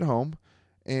build 2 at home.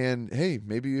 And, hey,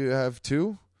 maybe you have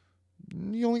 2.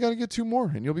 You only got to get 2 more,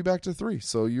 and you'll be back to 3.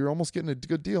 So you're almost getting a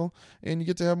good deal, and you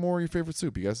get to have more of your favorite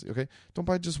soup, you guys. Okay? Don't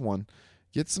buy just one.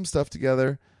 Get some stuff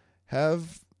together.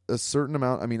 Have a certain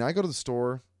amount. I mean, I go to the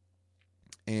store,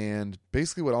 and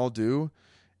basically what I'll do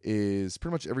is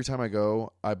pretty much every time I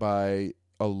go, I buy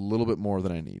a little bit more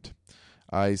than I need.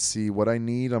 I see what I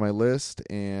need on my list,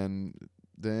 and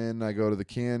then I go to the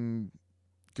canned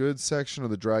goods section or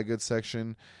the dry goods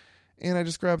section, and I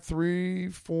just grab 3,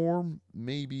 4,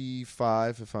 maybe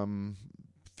 5 if I'm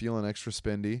feeling extra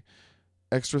spendy,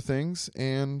 extra things,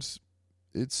 and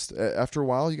it's after a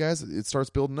while, you guys, it starts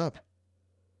building up.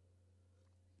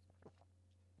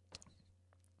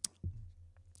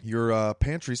 Your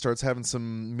pantry starts having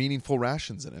some meaningful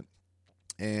rations in it.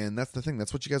 And that's the thing.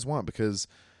 That's what you guys want, because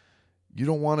you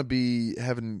don't want to be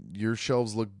having your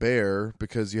shelves look bare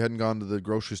because you hadn't gone to the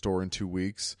grocery store in 2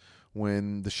 weeks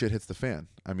when the shit hits the fan.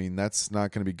 I mean, that's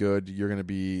not going to be good. You're going to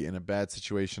be in a bad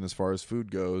situation as far as food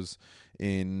goes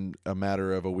in a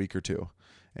matter of a week or 2.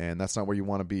 And that's not where you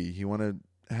want to be. You want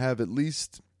to have at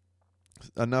least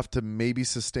enough to maybe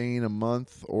sustain a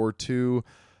month or 2.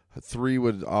 3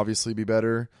 would obviously be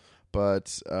better,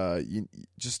 but you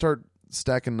just start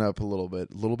stacking up a little bit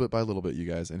by little bit, you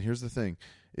guys. And here's the thing: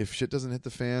 if shit doesn't hit the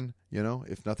fan,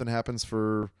 if nothing happens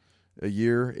for a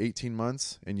year, 18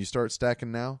 months, and you start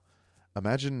stacking now,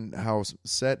 imagine how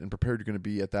set and prepared you're going to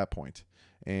be at that point.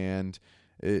 And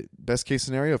best case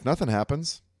scenario, if nothing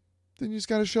happens, then you just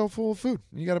got a shelf full of food.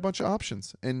 You got a bunch of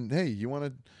options. And hey, you want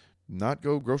to not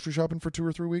go grocery shopping for 2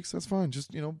 or 3 weeks? That's fine.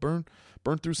 Just, burn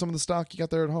through some of the stock you got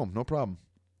there at home. No problem.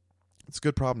 It's a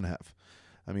good problem to have.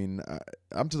 I mean,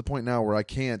 I'm to the point now where I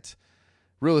can't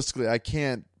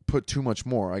put too much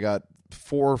more. I got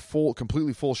 4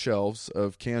 completely full shelves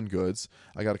of canned goods.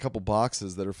 I got a couple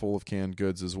boxes that are full of canned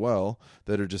goods as well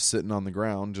that are just sitting on the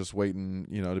ground, just waiting,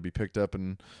 to be picked up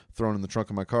and thrown in the trunk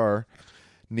of my car,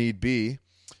 need be.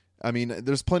 I mean,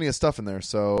 there's plenty of stuff in there.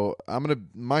 So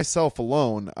myself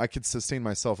alone, I could sustain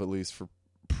myself at least for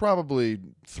probably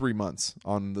 3 months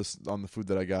on the food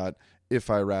that I got if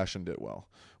I rationed it well,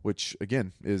 which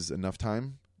again is enough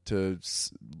time to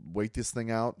wait this thing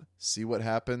out, see what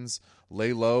happens,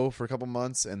 lay low for a couple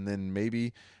months, and then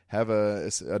maybe have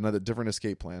another different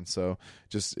escape plan. So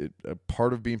just a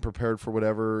part of being prepared for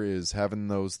whatever is having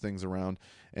those things around.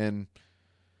 And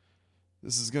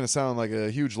this is going to sound like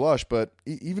a huge lush, but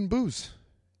even booze,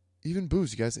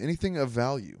 you guys, anything of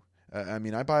value. I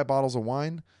mean, I buy bottles of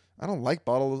wine. I don't like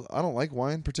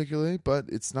wine particularly, but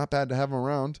it's not bad to have them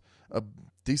around. A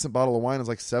decent bottle of wine is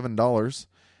like $7.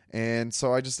 And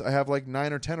so I have like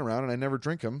 9 or 10 around, and I never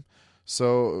drink them.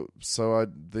 So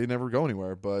they never go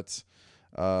anywhere. But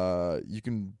you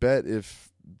can bet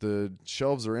if the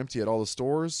shelves are empty at all the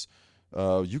stores,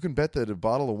 you can bet that a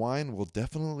bottle of wine will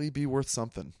definitely be worth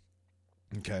something.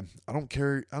 Okay, I don't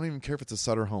even care if it's a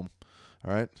Sutter Home.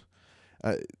 All right,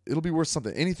 it'll be worth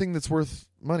something. Anything that's worth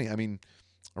money. I mean,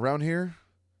 around here,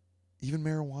 even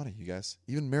marijuana, you guys,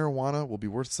 even marijuana will be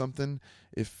worth something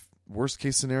if worst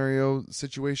case scenario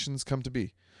situations come to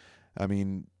be. I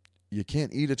mean, you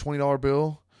can't eat a $20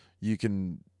 bill. You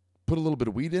can put a little bit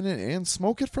of weed in it and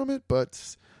smoke it from it,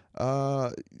 but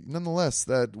nonetheless,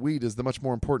 that weed is the much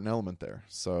more important element there.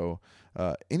 So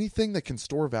anything that can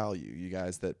store value, you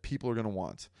guys, that people are going to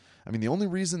want. I mean, the only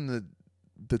reason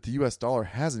that the U.S. dollar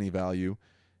has any value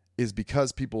is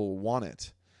because people want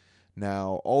it.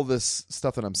 Now, all this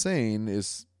stuff that I'm saying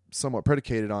is somewhat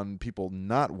predicated on people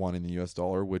not wanting the U.S.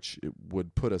 dollar, which it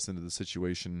would put us into the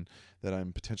situation that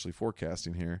I'm potentially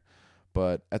forecasting here.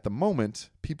 But at the moment,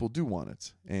 people do want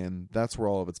it, and that's where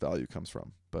all of its value comes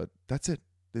from. But that's it.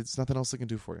 It's nothing else they can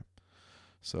do for you.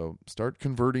 So start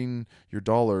converting your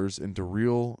dollars into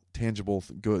real, tangible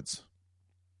goods.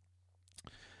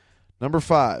 Number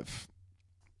 5,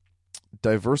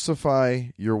 diversify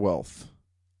your wealth.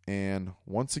 And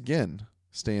once again,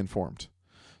 stay informed.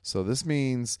 So this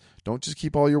means don't just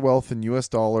keep all your wealth in U.S.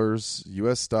 dollars,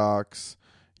 U.S. stocks,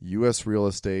 U.S. real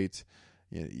estate.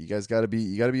 You guys got to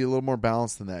be a little more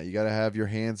balanced than that. You got to have your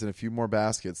hands in a few more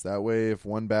baskets. That way, if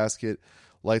one basket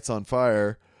lights on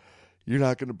fire, you're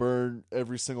not going to burn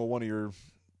every single one of your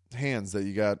hands that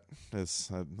you got.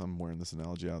 I'm wearing this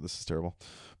analogy out. This is terrible.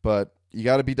 But you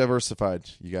got to be diversified,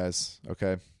 you guys,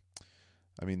 okay?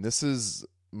 I mean, this is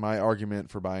my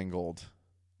argument for buying gold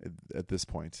at this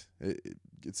point.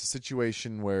 It's a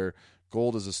situation where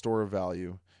gold is a store of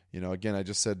value. Again, I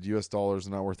just said U.S. dollars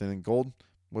are not worth anything. Gold,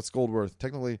 what's gold worth?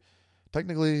 Technically,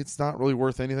 it's not really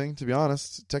worth anything, to be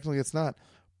honest. Technically, it's not.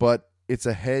 But it's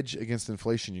a hedge against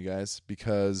inflation, you guys,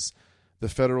 because the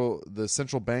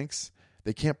central banks,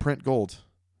 they can't print gold,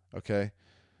 okay?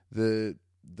 The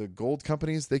gold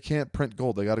companies, they can't print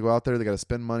gold. They got to go out there. They got to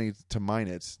spend money to mine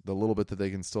it, the little bit that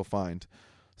they can still find.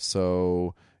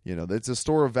 So, it's a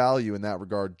store of value in that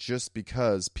regard just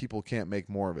because people can't make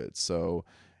more of it. So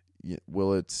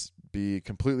will it be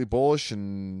completely bullish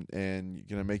and going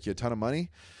to make you a ton of money?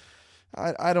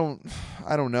 I don't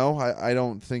know. I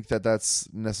don't think that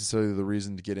that's necessarily the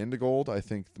reason to get into gold. I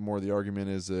think more the argument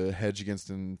is a hedge against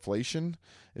inflation.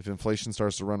 If inflation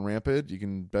starts to run rampant, you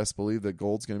can best believe that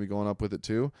gold's going to be going up with it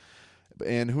too.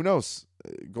 And who knows?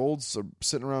 Gold's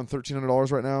sitting around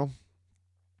 $1,300 right now.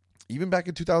 Even back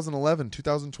in 2011,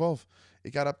 2012,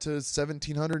 it got up to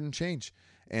 $1,700 and change.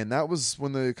 And that was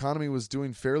when the economy was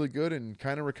doing fairly good and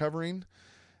kind of recovering.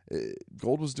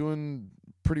 Gold was doing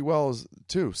pretty well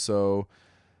too. So,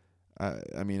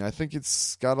 I mean, I think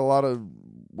it's got a lot of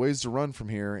ways to run from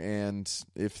here. And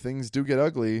if things do get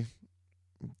ugly,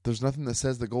 there's nothing that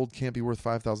says that gold can't be worth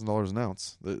 $5,000 an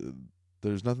ounce.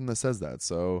 There's nothing that says that.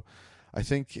 So I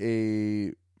think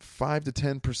a 5 to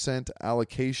 10%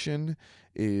 allocation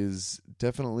is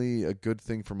definitely a good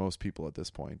thing for most people at this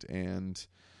point. And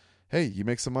hey, you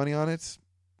make some money on it,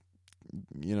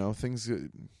 things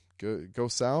go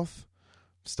south,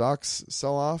 stocks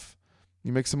sell off,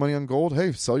 you make some money on gold.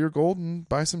 Hey, sell your gold and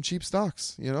buy some cheap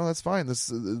stocks. That's fine.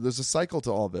 There's a cycle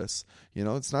to all this.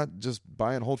 It's not just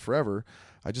buy and hold forever.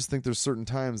 I just think there's certain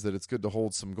times that it's good to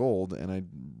hold some gold, and I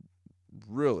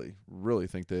really, really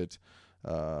think that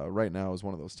right now is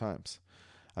one of those times.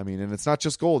 I mean, and it's not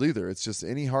just gold either. It's just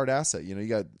any hard asset. You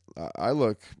got. I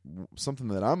look something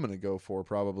that I'm going to go for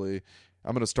probably.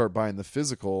 I'm going to start buying the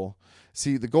physical.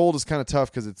 See, the gold is kind of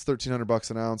tough because it's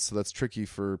 $1,300 an ounce, so that's tricky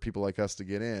for people like us to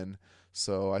get in.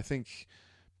 So I think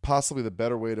possibly the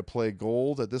better way to play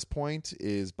gold at this point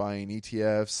is buying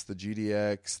ETFs, the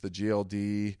GDX, the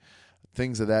GLD,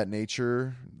 things of that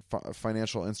nature,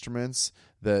 financial instruments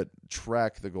that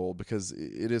track the gold, because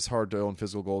it is hard to own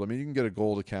physical gold. I mean, you can get a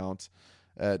gold account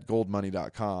at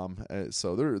goldmoney.com,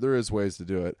 so there is ways to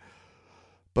do it.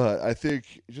 But I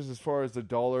think just as far as the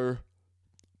dollar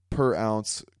per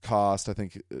ounce cost, I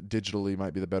think digitally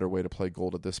might be the better way to play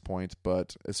gold at this point.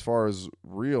 But as far as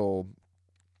real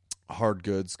hard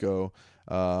goods go,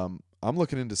 I'm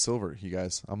looking into silver, you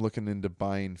guys. I'm looking into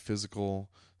buying physical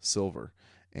silver.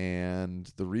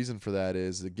 And the reason for that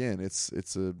is, again, it's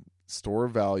a store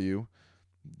of value.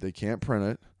 They can't print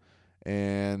it.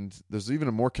 And there's even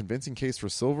a more convincing case for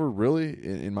silver, really,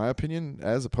 in my opinion,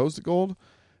 as opposed to gold,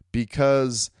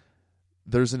 because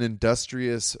there's an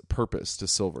industrious purpose to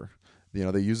silver.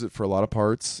 They use it for a lot of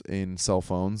parts in cell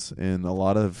phones and a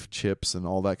lot of chips and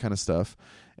all that kind of stuff.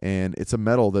 And it's a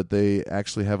metal that they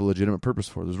actually have a legitimate purpose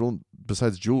for.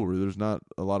 Besides jewelry, there's not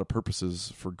a lot of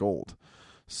purposes for gold.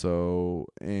 So,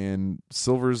 and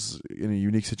silver's in a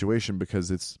unique situation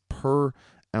because its per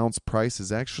ounce price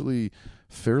is actually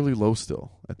fairly low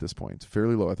still at this point.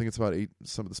 Fairly low. I think it's about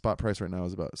some of the spot price right now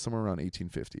is about somewhere around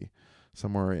 $18.50,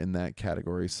 somewhere in that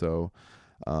category. So,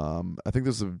 I think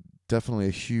there's definitely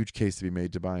a huge case to be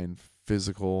made to buying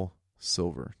physical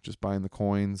silver, just buying the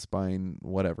coins, buying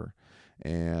whatever.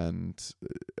 And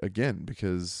again,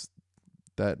 because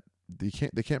that they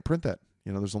can't print that.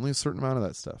 There's only a certain amount of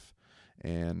that stuff.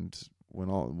 And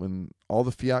when all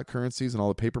the fiat currencies and all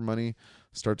the paper money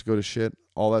start to go to shit,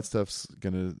 all that stuff's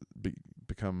gonna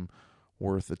become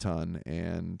worth a ton.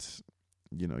 And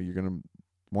you're gonna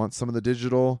want some of the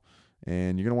digital,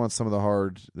 and you're gonna want some of the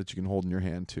hard that you can hold in your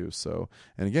hand too. So,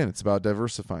 and again, it's about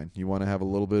diversifying. You want to have a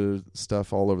little bit of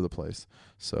stuff all over the place.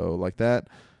 So, like that.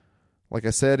 Like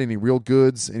I said, any real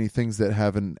goods, any things that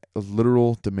have a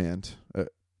literal demand.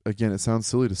 Again, it sounds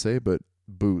silly to say, but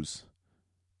booze.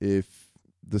 If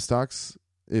the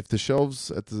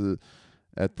shelves at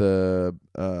the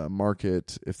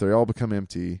market, if they all become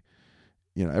empty,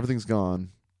 everything's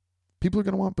gone, people are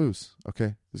going to want booze.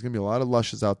 Okay, there's going to be a lot of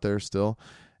lushes out there still,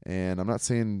 and I'm not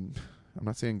saying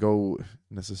go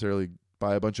necessarily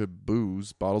buy a bunch of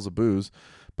bottles of booze,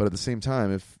 but at the same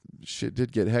time, if shit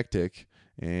did get hectic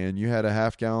and you had a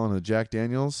half gallon of Jack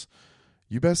Daniels,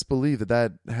 you best believe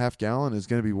that half gallon is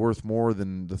going to be worth more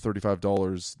than the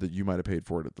 $35 that you might have paid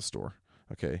for it at the store.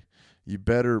 Okay. You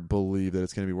better believe that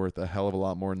it's going to be worth a hell of a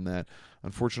lot more than that.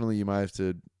 Unfortunately, you might have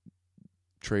to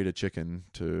trade a chicken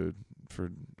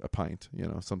for a pint,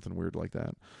 something weird like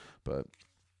that. But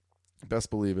best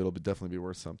believe it'll definitely be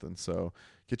worth something. So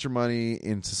get your money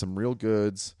into some real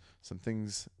goods, some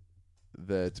things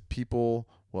that people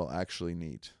will actually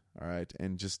need. All right.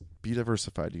 And just be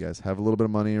diversified, you guys. Have a little bit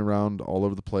of money around all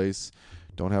over the place.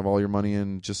 Don't have all your money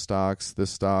in just stocks. This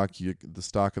stock, the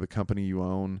stock of the company you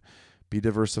own. Be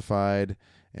diversified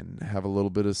and have a little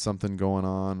bit of something going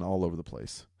on all over the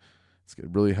place. It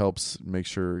really helps make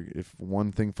sure if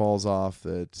one thing falls off,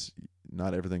 that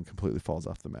not everything completely falls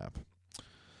off the map.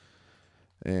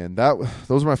 And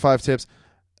those are my 5 tips.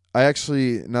 I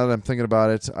actually, now that I'm thinking about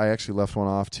it, I actually left one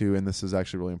off too, and this is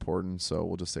actually really important, so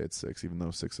we'll just say it's 6, even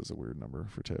though 6 is a weird number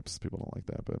for tips. People don't like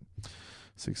that, but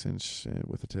 6-inch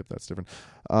with a tip, that's different.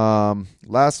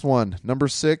 Last one, number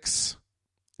 6,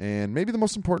 and maybe the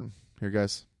most important here,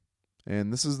 guys.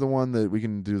 And this is the one that we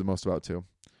can do the most about too.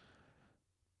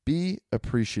 Be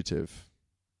appreciative,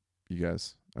 you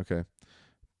guys. Okay?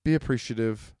 Be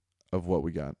appreciative of what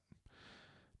we got.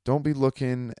 Don't be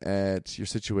looking at your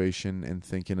situation and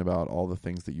thinking about all the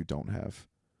things that you don't have.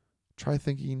 Try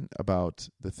thinking about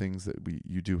the things that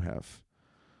you do have.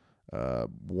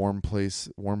 Warm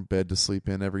bed to sleep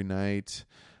in every night.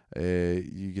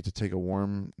 You get to take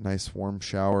a nice warm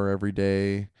shower every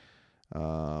day.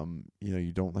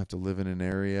 You don't have to live in an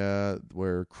area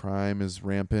where crime is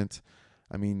rampant.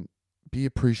 I mean, be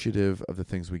appreciative of the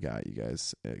things we got, you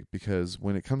guys, because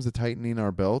when it comes to tightening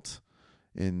our belt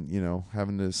and,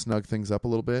 having to snug things up a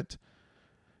little bit,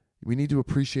 we need to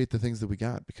appreciate the things that we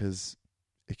got, because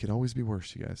it could always be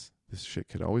worse, you guys. This shit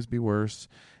could always be worse.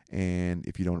 And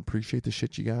if you don't appreciate the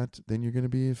shit you got, then you're going to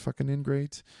be a fucking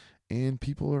ingrate, and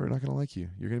people are not going to like you.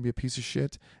 You're going to be a piece of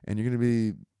shit, and you're going to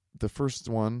be the first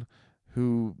one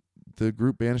who the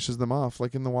group banishes them off,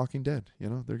 like in The Walking Dead. You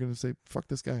know, they're going to say, fuck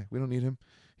this guy. We don't need him.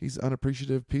 He's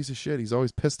unappreciative piece of shit. He's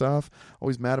always pissed off,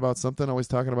 always mad about something, always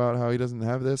talking about how he doesn't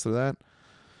have this or that.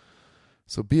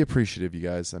 So be appreciative, you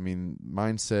guys. I mean,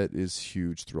 mindset is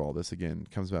huge through all this. Again,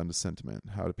 it comes down to sentiment.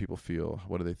 How do people feel?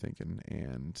 What are they thinking?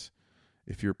 And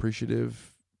if you're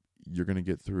appreciative, you're going to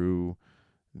get through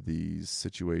these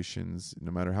situations,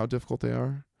 no matter how difficult they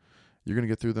are. You're going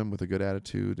to get through them with a good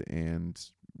attitude, and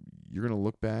you're going to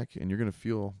look back and you're going to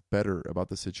feel better about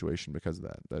the situation because of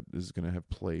that. That is going to have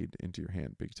played into your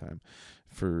hand big time.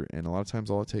 And a lot of times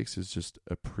all it takes is just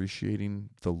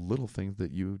appreciating the little things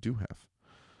that you do have.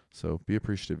 So be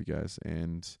appreciative, you guys,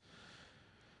 and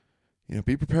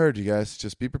be prepared, you guys.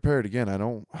 Just be prepared. Again, I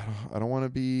don't want to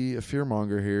be a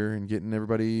fearmonger here and getting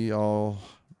everybody all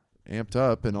amped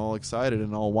up and all excited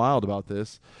and all wild about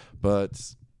this,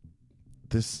 but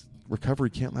this recovery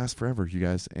can't last forever, you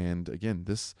guys. And again,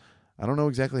 I don't know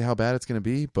exactly how bad it's going to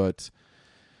be, but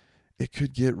it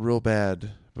could get real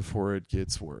bad before it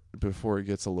gets a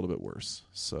little bit worse.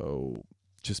 So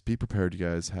just be prepared, you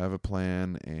guys. Have a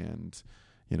plan, and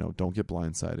don't get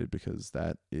blindsided, because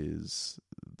that is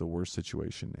the worst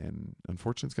situation. And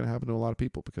unfortunately, it's going to happen to a lot of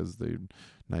people because they're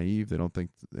naive. They don't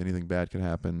think anything bad can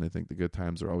happen. They think the good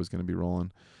times are always going to be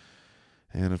rolling.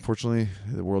 And unfortunately,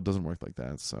 the world doesn't work like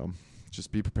that. So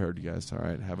just be prepared, you guys. All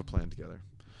right. Have a plan together.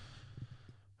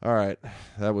 All right.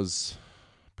 That was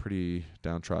pretty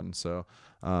downtrodden. So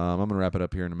I'm going to wrap it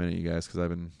up here in a minute, you guys, because I've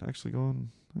been actually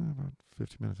going about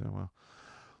 50 minutes now. Wow.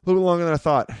 A little bit longer than I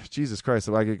thought. Jesus Christ,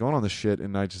 if I get going on this shit,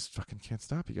 and I just fucking can't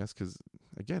stop, you guys, because,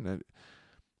 again,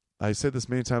 I said this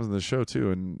many times on the show, too,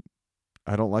 and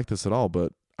I don't like this at all,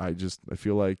 but I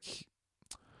feel like,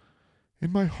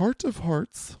 in my heart of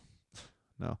hearts,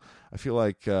 no, I feel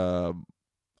like my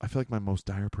most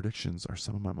dire predictions are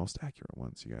some of my most accurate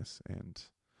ones, you guys, and,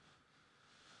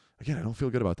 again, I don't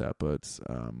feel good about that, but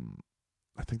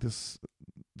I think this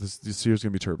year is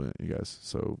going to be turbulent, you guys.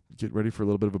 So get ready for a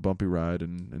little bit of a bumpy ride,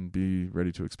 and be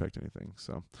ready to expect anything.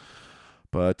 So,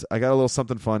 but I got a little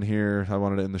something fun here I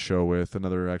wanted to end the show with. A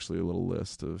little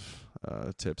list of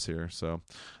tips here. So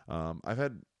I've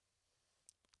had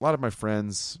a lot of my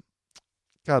friends,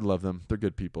 God love them, they're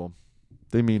good people.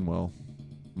 They mean well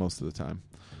most of the time.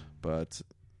 But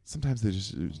sometimes they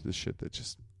just do this shit that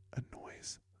just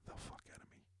annoys the fuck out of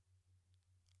me.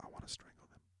 I want to strangle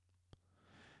them.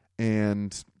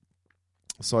 And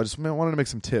so I just wanted to make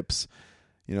some tips.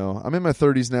 I'm in my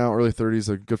 30s now, early 30s.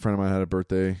 A good friend of mine had a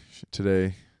birthday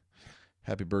today.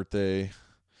 Happy birthday.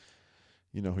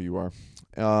 You know who you are.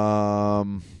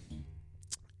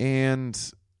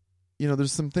 And,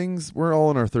 there's some things, we're all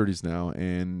in our 30s now,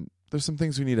 and there's some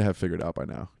things we need to have figured out by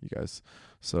now, you guys.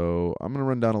 So I'm going to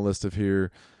run down a list of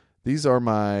here. These are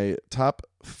my top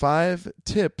 5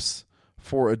 tips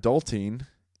for adulting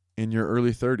in your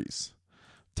early 30s.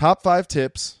 Top 5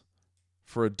 tips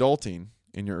for adulting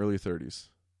in your early 30s.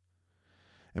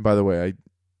 And by the way, I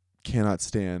cannot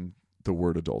stand the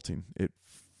word adulting. It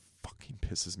fucking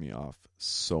pisses me off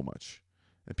so much.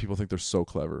 And people think they're so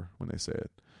clever when they say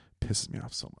it. Pisses me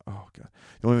off so much. Oh, God.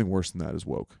 The only thing worse than that is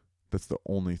woke. That's the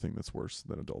only thing that's worse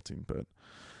than adulting. But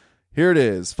here it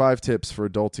is. 5 tips for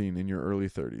adulting in your early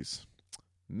 30s.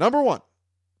 Number 1.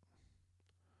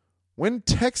 When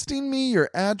texting me your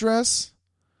address,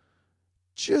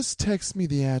 just text me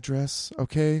the address,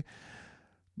 okay?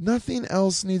 Nothing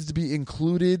else needs to be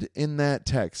included in that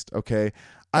text, okay?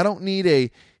 I don't need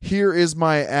a, here is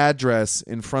my address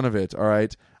in front of it, all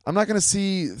right? I'm not going to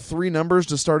see 3 numbers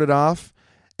to start it off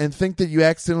and think that you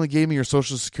accidentally gave me your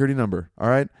social security number, all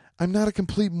right? I'm not a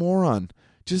complete moron.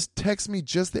 Just text me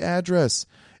just the address.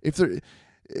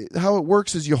 How it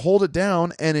works is you hold it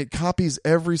down and it copies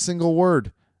every single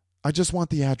word. I just want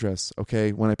the address,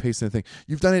 okay, when I paste anything.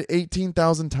 You've done it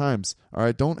 18,000 times, all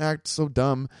right? Don't act so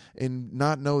dumb and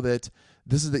not know that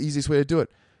this is the easiest way to do it.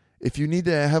 If you need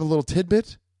to have a little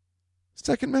tidbit,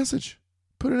 second message.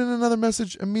 Put it in another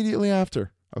message immediately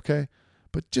after, okay?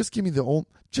 But just give me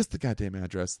just the goddamn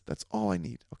address. That's all I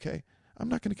need, okay? I'm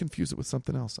not going to confuse it with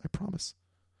something else, I promise.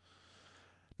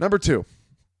 Number 2.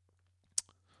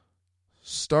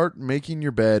 Start making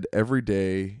your bed every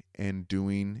day and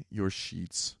doing your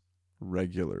sheets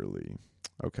regularly.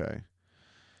 Okay.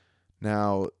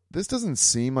 Now, this doesn't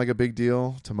seem like a big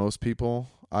deal to most people.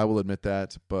 I will admit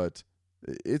that, but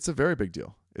it's a very big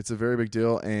deal. It's a very big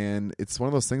deal, and it's one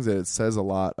of those things that it says a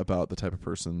lot about the type of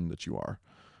person that you are.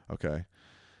 Okay.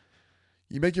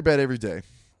 You make your bed every day.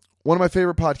 One of my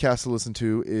favorite podcasts to listen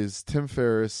to is Tim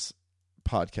Ferriss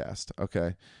podcast.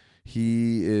 Okay.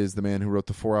 He is the man who wrote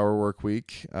the 4-Hour Work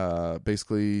Week.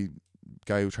 Basically,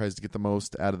 guy who tries to get the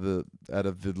most out of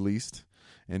the least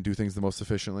and do things the most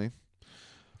efficiently.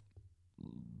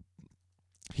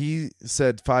 He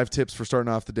said 5 tips for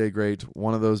starting off the day great.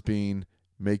 One of those being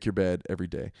make your bed every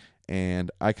day. And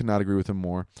I could not agree with him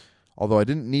more. Although I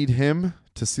didn't need him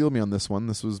to seal me on this one.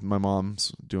 This was my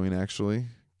mom's doing, actually.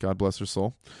 God bless her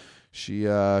soul. She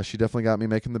definitely got me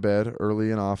making the bed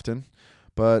early and often.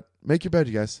 But make your bed,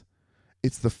 you guys.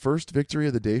 It's the first victory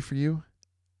of the day for you,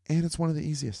 and it's one of the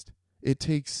easiest. It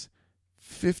takes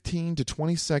 15 to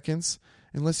 20 seconds,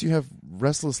 unless you have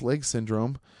restless leg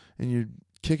syndrome and you're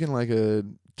kicking like a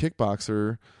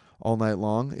kickboxer all night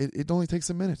long. It only takes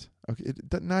a minute. Okay,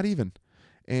 not even.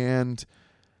 And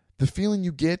the feeling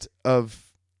you get of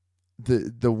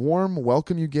the warm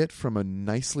welcome you get from a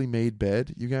nicely made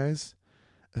bed, you guys,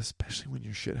 especially when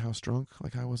you're shithouse drunk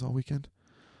like I was all weekend,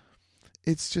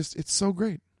 it's so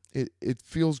great. It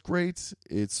feels great.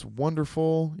 It's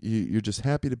wonderful. You're just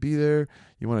happy to be there.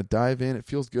 You want to dive in. It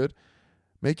feels good.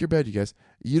 Make your bed, you guys.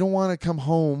 You don't want to come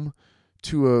home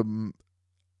to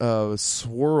a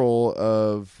swirl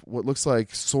of what looks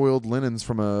like soiled linens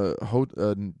from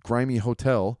a grimy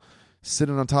hotel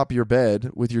sitting on top of your bed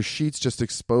with your sheets just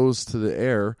exposed to the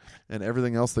air and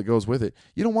everything else that goes with it.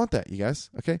 You don't want that, you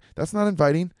guys. Okay? That's not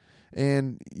inviting.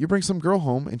 And you bring some girl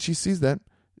home and she sees that.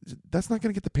 That's not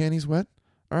going to get the panties wet.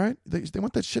 All right? They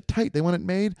want that shit tight. They want it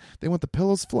made. They want the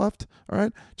pillows fluffed. All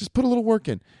right? Just put a little work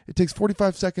in. It takes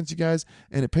 45 seconds, you guys,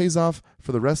 and it pays off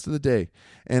for the rest of the day.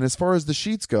 And as far as the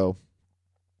sheets go,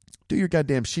 do your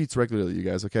goddamn sheets regularly, you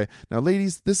guys, okay? Now,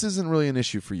 ladies, this isn't really an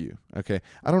issue for you, okay?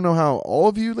 I don't know how all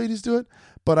of you ladies do it,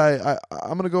 but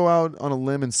I'm going to go out on a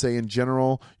limb and say in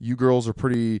general, you girls are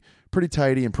pretty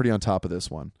tidy and pretty on top of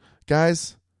this one.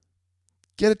 Guys,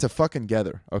 get it to fucking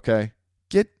together, okay?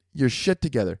 Get your shit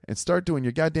together and start doing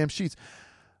your goddamn sheets.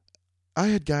 I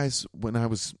had guys when I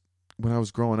was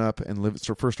growing up and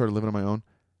first started living on my own,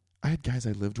 I had guys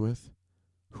I lived with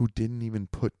who didn't even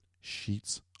put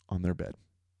sheets on their bed.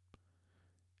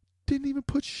 Didn't even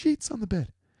put sheets on the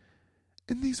bed.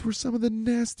 And these were some of the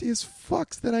nastiest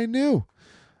fucks that I knew.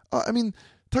 I mean,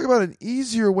 talk about an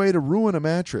easier way to ruin a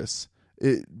mattress.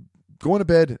 Going to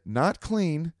bed not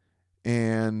clean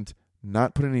and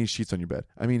not putting any sheets on your bed.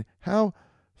 I mean, how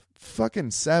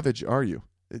fucking savage are you?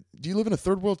 Do you live in a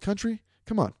third world country?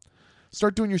 Come on.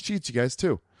 Start doing your sheets, you guys,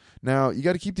 too. Now, you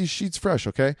got to keep these sheets fresh,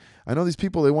 okay? I know these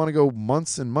people, they want to go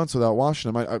months and months without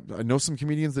washing them. I know some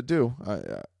comedians that do.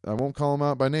 I won't call them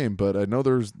out by name, but I know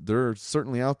they're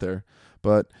certainly out there.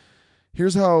 But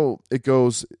here's how it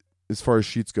goes as far as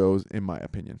sheets goes, in my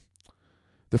opinion.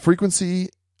 The frequency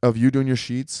of you doing your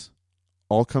sheets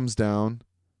all comes down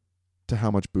to how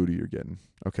much booty you're getting,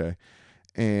 okay?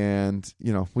 And,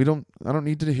 you know, I don't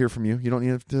need to hear from you. You don't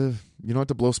have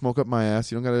to blow smoke up my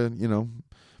ass. You don't got to,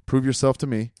 prove yourself to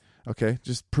me. Okay,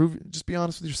 just be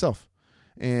honest with yourself.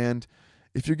 And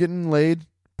if you're getting laid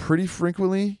pretty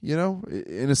frequently,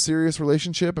 in a serious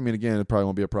relationship, I mean, again, it probably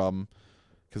won't be a problem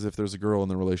because if there's a girl in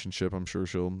the relationship, I'm sure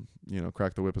she'll,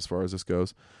 crack the whip as far as this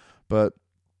goes. But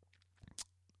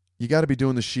you got to be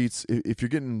doing the sheets. If you're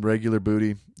getting regular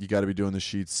booty, you got to be doing the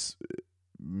sheets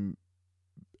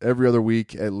every other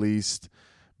week at least.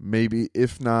 Maybe,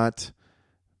 if not,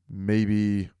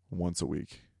 maybe once a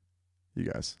week. You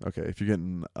guys, okay, if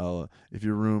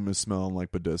your room is smelling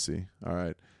like Badussy, all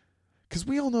right, because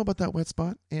we all know about that wet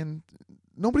spot, and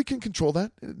nobody can control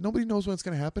that. Nobody knows when it's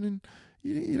going to happen, and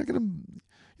you're not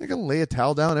gonna lay a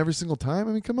towel down every single time.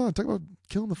 I mean, come on, talk about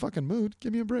killing the fucking mood.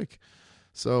 Give me a break.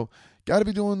 So, got to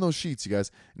be doing those sheets, you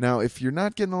guys. Now, if you're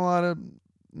not getting a lot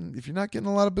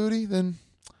of booty, then,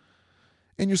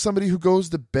 and you're somebody who goes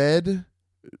to bed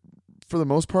for the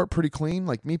most part pretty clean,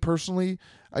 like me personally,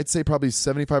 I'd say probably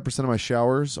 75% of my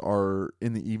showers are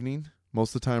in the evening.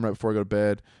 Most of the time right before I go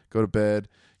to bed,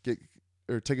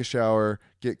 take a shower,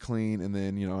 get clean, and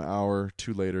then, an hour or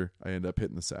two later, I end up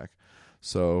hitting the sack.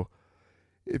 So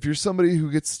if you're somebody who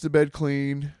gets to bed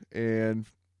clean and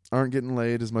aren't getting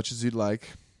laid as much as you'd like,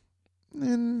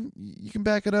 then you can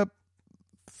back it up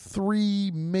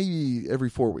 3, maybe every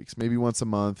 4 weeks, maybe once a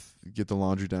month, get the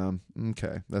laundry down.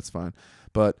 Okay, that's fine.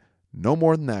 But no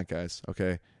more than that, guys.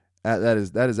 Okay, that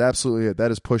is absolutely it. That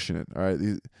is pushing it. All right,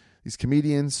 these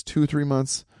comedians 2-3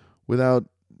 months without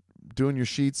doing your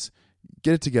sheets,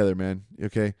 get it together, man.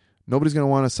 Okay, nobody's gonna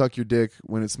want to suck your dick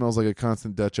when it smells like a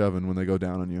constant Dutch oven when they go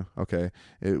down on you. Okay,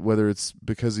 whether it's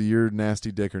because of your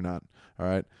nasty dick or not. All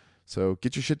right, so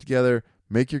get your shit together,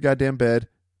 make your goddamn bed,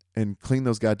 and clean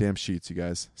those goddamn sheets, you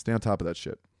guys. Stay on top of that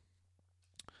shit.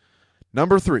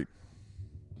 Number 3.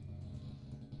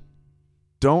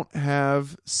 Don't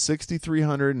have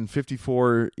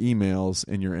 6,354 emails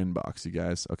in your inbox, you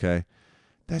guys, okay?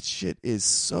 That shit is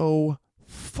so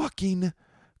fucking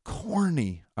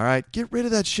corny, all right? Get rid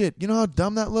of that shit. You know how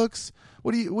dumb that looks?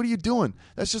 What are you doing?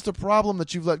 That's just a problem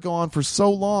that you've let go on for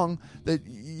so long that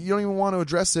you don't even want to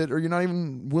address it, or you're not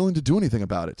even willing to do anything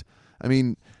about it. I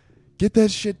mean, get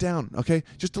that shit down, okay?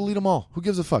 Just delete them all. Who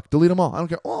gives a fuck? Delete them all. I don't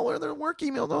care. Oh, where are their work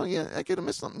emails? Oh, yeah, I could have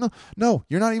missed something. No,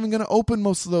 you're not even going to open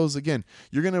most of those again.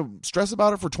 You're going to stress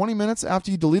about it for 20 minutes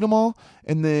after you delete them all,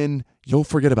 and then you'll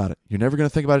forget about it. You're never going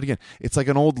to think about it again. It's like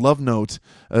an old love note,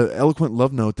 eloquent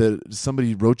love note that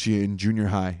somebody wrote you in junior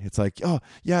high. It's like, oh,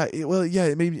 yeah,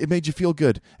 it made you feel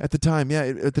good at the time. Yeah,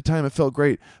 at the time it felt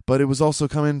great, but it was also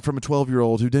coming from a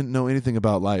 12-year-old who didn't know anything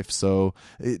about life, so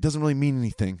it doesn't really mean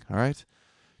anything, all right?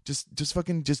 Just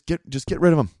get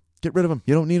rid of them. Get rid of them.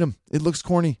 You don't need them. It looks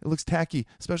corny. It looks tacky,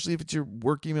 especially if it's your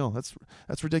work email. That's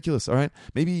ridiculous, all right?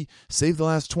 Maybe save the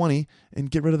last 20 and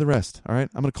get rid of the rest, all right?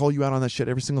 I'm going to call you out on that shit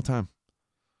every single time.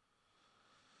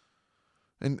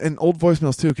 And old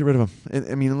voicemails too, get rid of them.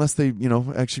 And, I mean, unless they,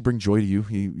 actually bring joy to you,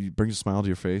 you bring a smile to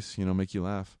your face, make you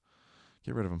laugh.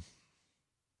 Get rid of them.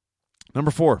 Number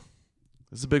 4.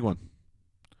 This is a big one.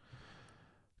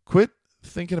 Quit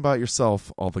thinking about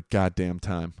yourself all the goddamn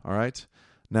time, all right?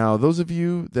 Now, those of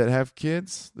you that have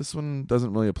kids, this one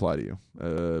doesn't really apply to you.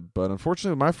 But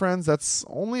unfortunately, with my friends, that's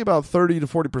only about 30 to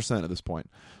 40% at this point.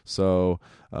 So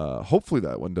hopefully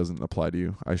that one doesn't apply to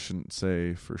you. I shouldn't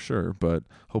say for sure, but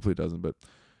hopefully it doesn't. But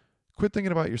quit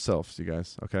thinking about yourselves, you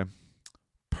guys, okay?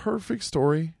 Perfect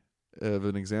story of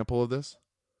an example of this.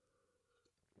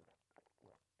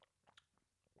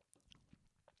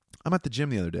 I'm at the gym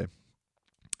the other day,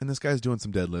 and this guy's doing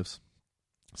some deadlifts.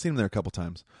 Seen him there a couple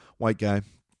times. White guy,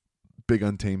 big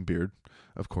untamed beard,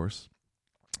 of course.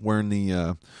 Wearing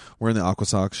the Aqua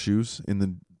Sox shoes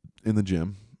in the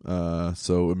gym.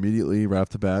 So immediately right off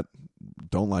the bat,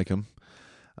 don't like him.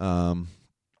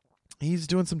 He's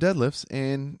doing some deadlifts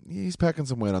and he's packing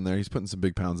some weight on there. He's putting some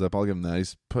big pounds up. I'll give him that.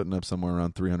 He's putting up somewhere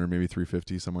around 300, maybe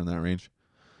 350, somewhere in that range.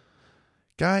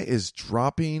 Guy is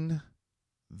dropping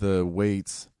the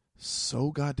weights so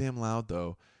goddamn loud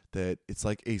though that it's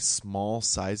like a small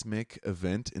seismic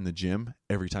event in the gym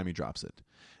every time he drops it.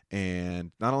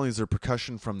 And not only is there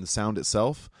percussion from the sound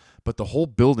itself, but the whole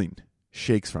building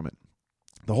shakes from it.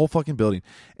 The whole fucking building.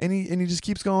 And he just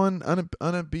keeps going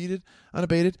unabated.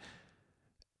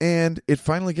 And it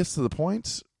finally gets to the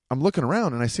point, I'm looking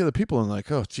around and I see other people and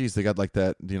like, oh, geez, they got like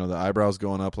that, the eyebrows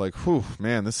going up like, whew,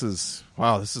 man, this is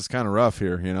kind of rough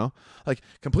here, Like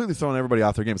completely throwing everybody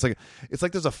off their game. It's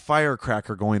like there's a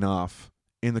firecracker going off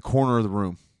in the corner of the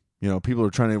room. People are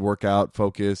trying to work out,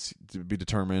 focus, to be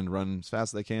determined, run as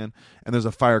fast as they can, and there's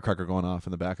a firecracker going off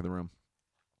in the back of the room.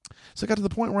 So I got to the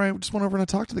point where I just went over and I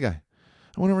talked to the guy.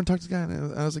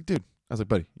 And I was like, dude,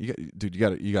 buddy, you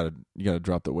gotta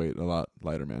drop the weight a lot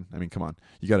lighter, man. I mean, come on,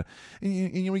 you gotta. And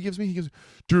you know what he gives me? He goes,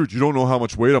 dude, you don't know how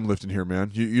much weight I'm lifting here, man.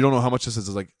 You don't know how much this is.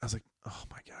 I was like, oh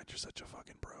my god, you're such a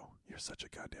fucking bro. You're such a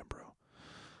goddamn bro.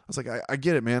 I was like, I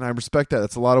get it, man. I respect that.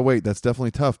 That's a lot of weight. That's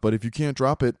definitely tough. But if you can't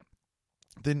drop it,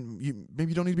 then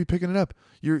maybe you don't need to be picking it up.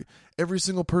 Every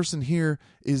single person here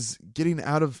is getting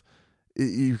out of.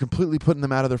 You're completely putting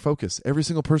them out of their focus. Every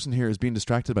single person here is being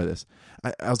distracted by this.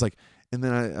 I was like, and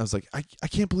then I was like, I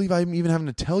can't believe I'm even having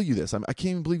to tell you this. I can't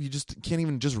even believe you just can't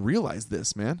even just realize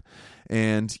this, man.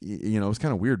 And it was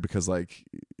kind of weird because like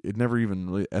it never even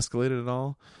really escalated at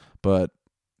all, but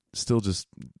still just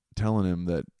telling him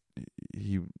that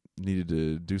he needed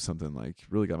to do something like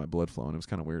really got my blood flowing. It was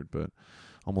kind of weird, but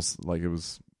almost like it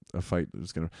was a fight that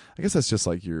was I guess that's just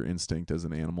like your instinct as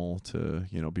an animal to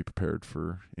be prepared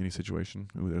for any situation.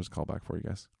 Ooh, there's a callback for you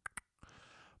guys.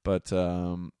 But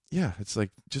yeah, it's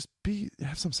like just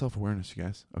have some self-awareness, you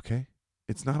guys, okay?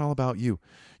 It's not all about you.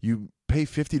 You pay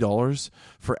 $50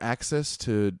 for access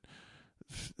to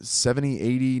 70,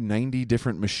 80, 90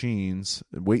 different machines,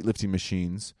 weightlifting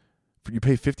machines. You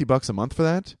pay $50 a month for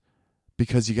that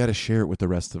because you got to share it with the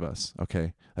rest of us,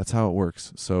 okay? That's how it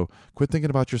works. So quit thinking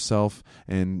about yourself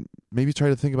and maybe try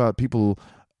to think about people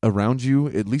around you,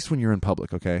 at least when you're in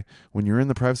public, okay? When you're in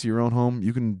the privacy of your own home,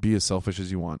 you can be as selfish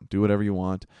as you want. Do whatever you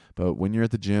want. But when you're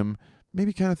at the gym,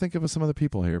 maybe kind of think of some other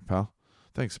people here, pal.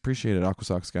 Thanks. Appreciate it, Aqua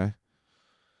Sox guy.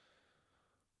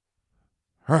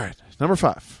 All right. Number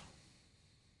 5.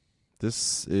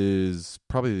 This is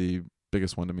probably the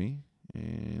biggest one to me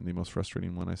and the most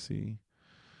frustrating one I see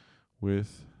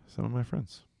with some of my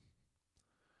friends.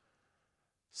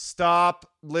 Stop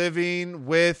living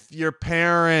with your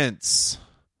parents.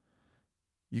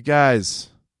 You guys,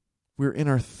 we're in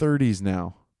our 30s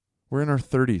now. We're in our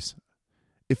 30s.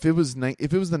 if it was the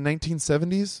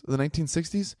 1970s, the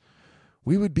 1960s,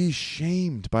 we would be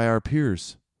shamed by our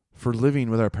peers for living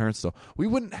with our parents still. We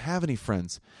wouldn't have any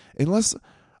friends unless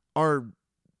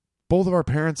both of our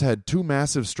parents had 2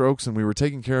 massive strokes and we were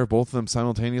taking care of both of them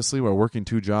simultaneously while working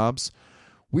 2 jobs.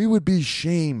 We would be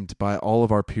shamed by all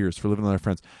of our peers for living with our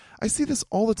friends. I see this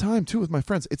all the time too with my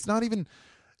friends. It's not even,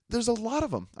 there's a lot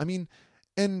of them. I mean,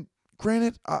 and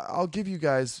granted, I'll give you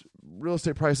guys, real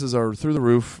estate prices are through the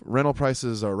roof. Rental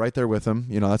prices are right there with them.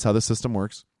 You know, that's how the system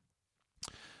works.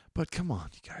 But come on,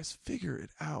 you guys, figure it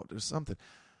out. There's something.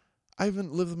 I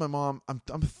haven't lived with my mom. I'm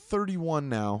 31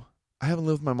 now. I haven't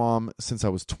lived with my mom since I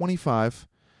was 25.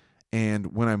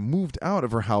 And when I moved out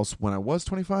of her house when I was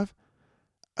 25,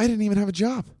 I didn't even have a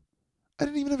job. I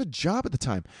didn't even have a job at the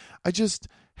time. I just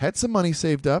had some money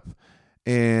saved up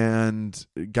and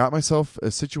got myself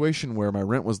a situation where my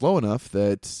rent was low enough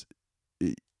that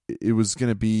it was going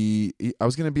to be, I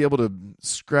was going to be able to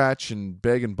scratch and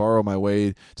beg and borrow my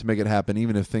way to make it happen,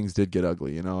 even if things did get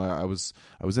ugly. You know, I was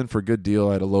in for a good deal.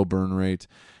 I had a low burn rate,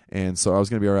 and so I was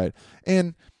going to be all right.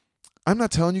 And I'm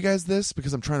not telling you guys this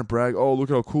because I'm trying to brag. Oh, look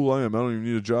how cool I am. I don't even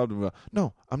need a job.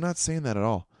 No, I'm not saying that at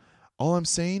all. All I'm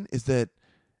saying is that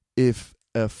if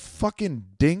a fucking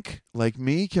dink like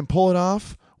me can pull it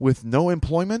off with no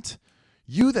employment,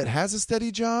 you that has a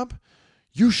steady job,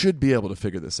 you should be able to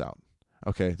figure this out.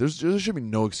 Okay, there should be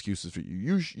no excuses for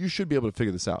you. You should be able to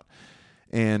figure this out.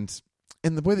 And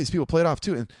the way these people play it off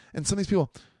too, and some of these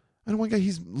people, I know one guy,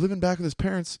 he's living back with his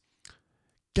parents.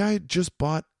 Guy just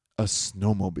bought a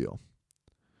snowmobile.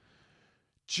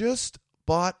 Just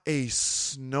bought a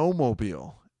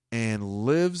snowmobile and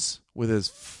lives with his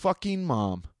fucking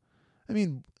mom. I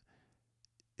mean,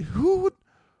 who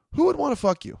would want to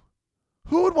fuck you?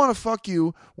 Who would want to fuck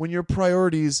you when your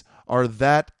priorities are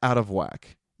that out of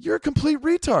whack? You're a complete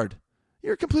retard.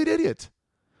 You're a complete idiot.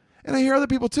 And I hear other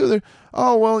people too. They're,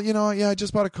 oh, well, you know, yeah, I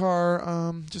just bought a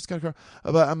car. Just got a car.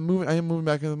 But I am moving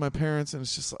back in with my parents. And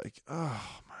it's just like, oh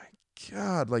my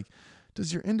God. Like,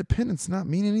 does your independence not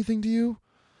mean anything to you?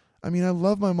 I mean, I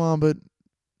love my mom, but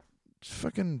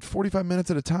fucking 45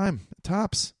 minutes at a time,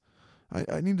 tops.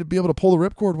 I need to be able to pull the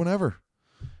ripcord whenever.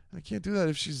 I can't do that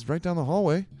if she's right down the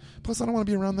hallway. Plus, I don't want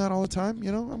to be around that all the time.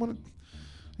 You know, I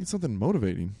need something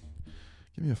motivating.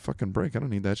 Give me a fucking break. I don't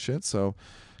need that shit. So,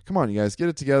 come on, you guys, get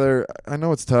it together. I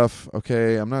know it's tough.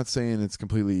 Okay, I'm not saying it's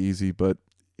completely easy, but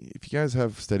if you guys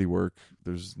have steady work,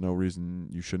 there's no reason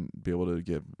you shouldn't be able to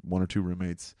get 1 or 2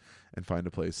 roommates and find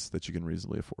a place that you can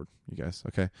reasonably afford. You guys,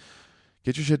 okay?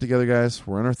 Get your shit together, guys.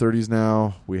 We're in our 30s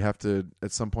now. We have to,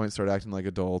 at some point, start acting like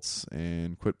adults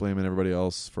and quit blaming everybody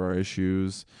else for our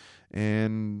issues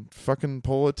and fucking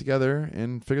pull it together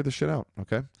and figure this shit out,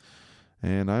 okay?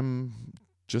 And I'm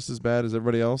just as bad as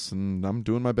everybody else, and I'm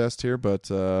doing my best here, but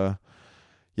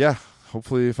yeah,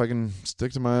 hopefully if I can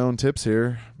stick to my own tips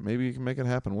here, maybe you can make it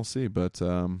happen. We'll see, but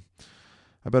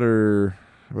I better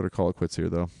call it quits here,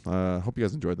 though. Hope you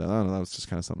guys enjoyed that. I don't know, that was just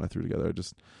kind of something I threw together. I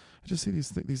just see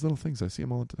these little things. I see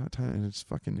them all the time, and it's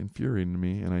fucking infuriating to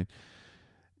me.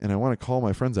 And I want to call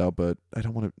my friends out, but I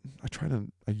don't want to.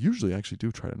 I usually actually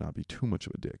do try to not be too much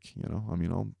of a dick. You know, I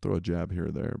mean, I'll throw a jab here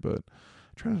or there, but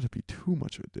I try not to be too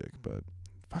much of a dick. But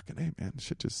fucking hey, man,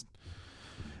 shit just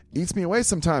eats me away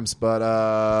sometimes.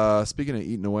 But speaking of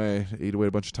eating away, I ate away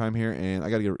a bunch of time here, and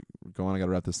I gotta get going. I gotta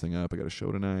wrap this thing up. I got a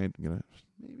show tonight. I'm gonna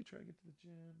maybe try to get to the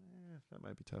gym. That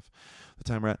might be tough, the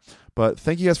time we're at. But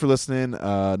thank you guys for listening.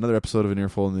 Another episode of An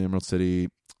Earful in the Emerald City.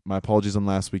 My apologies on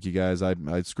last week, you guys. I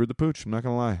screwed the pooch. I'm not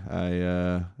gonna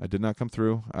lie. I did not come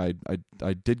through. I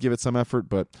did give it some effort,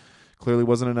 but clearly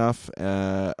wasn't enough.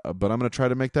 But I'm gonna try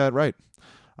to make that right.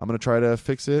 I'm going to try to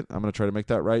fix it. I'm going to try to make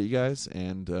that right, you guys,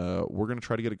 and we're going to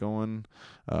try to get it going.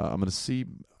 I'm going to see.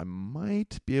 I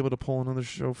might be able to pull another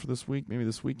show for this week, maybe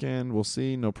this weekend. We'll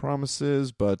see. No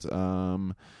promises, but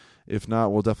if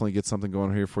not, we'll definitely get something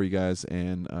going here for you guys,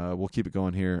 and we'll keep it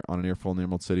going here on An Earful in the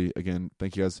Emerald City. Again,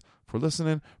 thank you guys for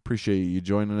listening. Appreciate you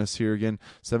joining us here again.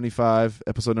 75,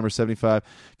 episode number 75.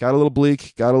 Got a little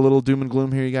bleak, got a little doom and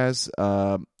gloom here, you guys.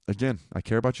 Again, I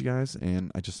care about you guys,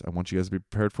 and I want you guys to be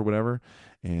prepared for whatever,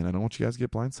 and I don't want you guys to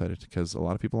get blindsided because a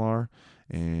lot of people are,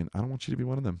 and I don't want you to be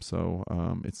one of them. So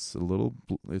it's a little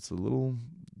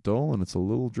dull and it's a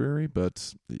little dreary,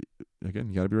 but again,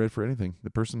 you got to be ready for anything. The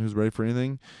person who's ready for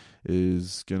anything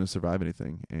is going to survive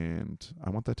anything, and I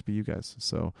want that to be you guys.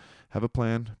 So have a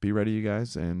plan, be ready, you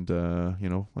guys, and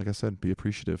like I said, be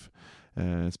appreciative.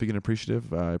 Speaking of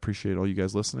appreciative, I appreciate all you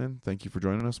guys listening. Thank you for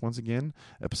joining us once again,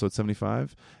 episode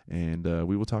 75, and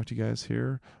we will talk to you guys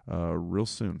here real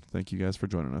soon. Thank you guys for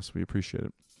joining us. We appreciate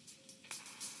it.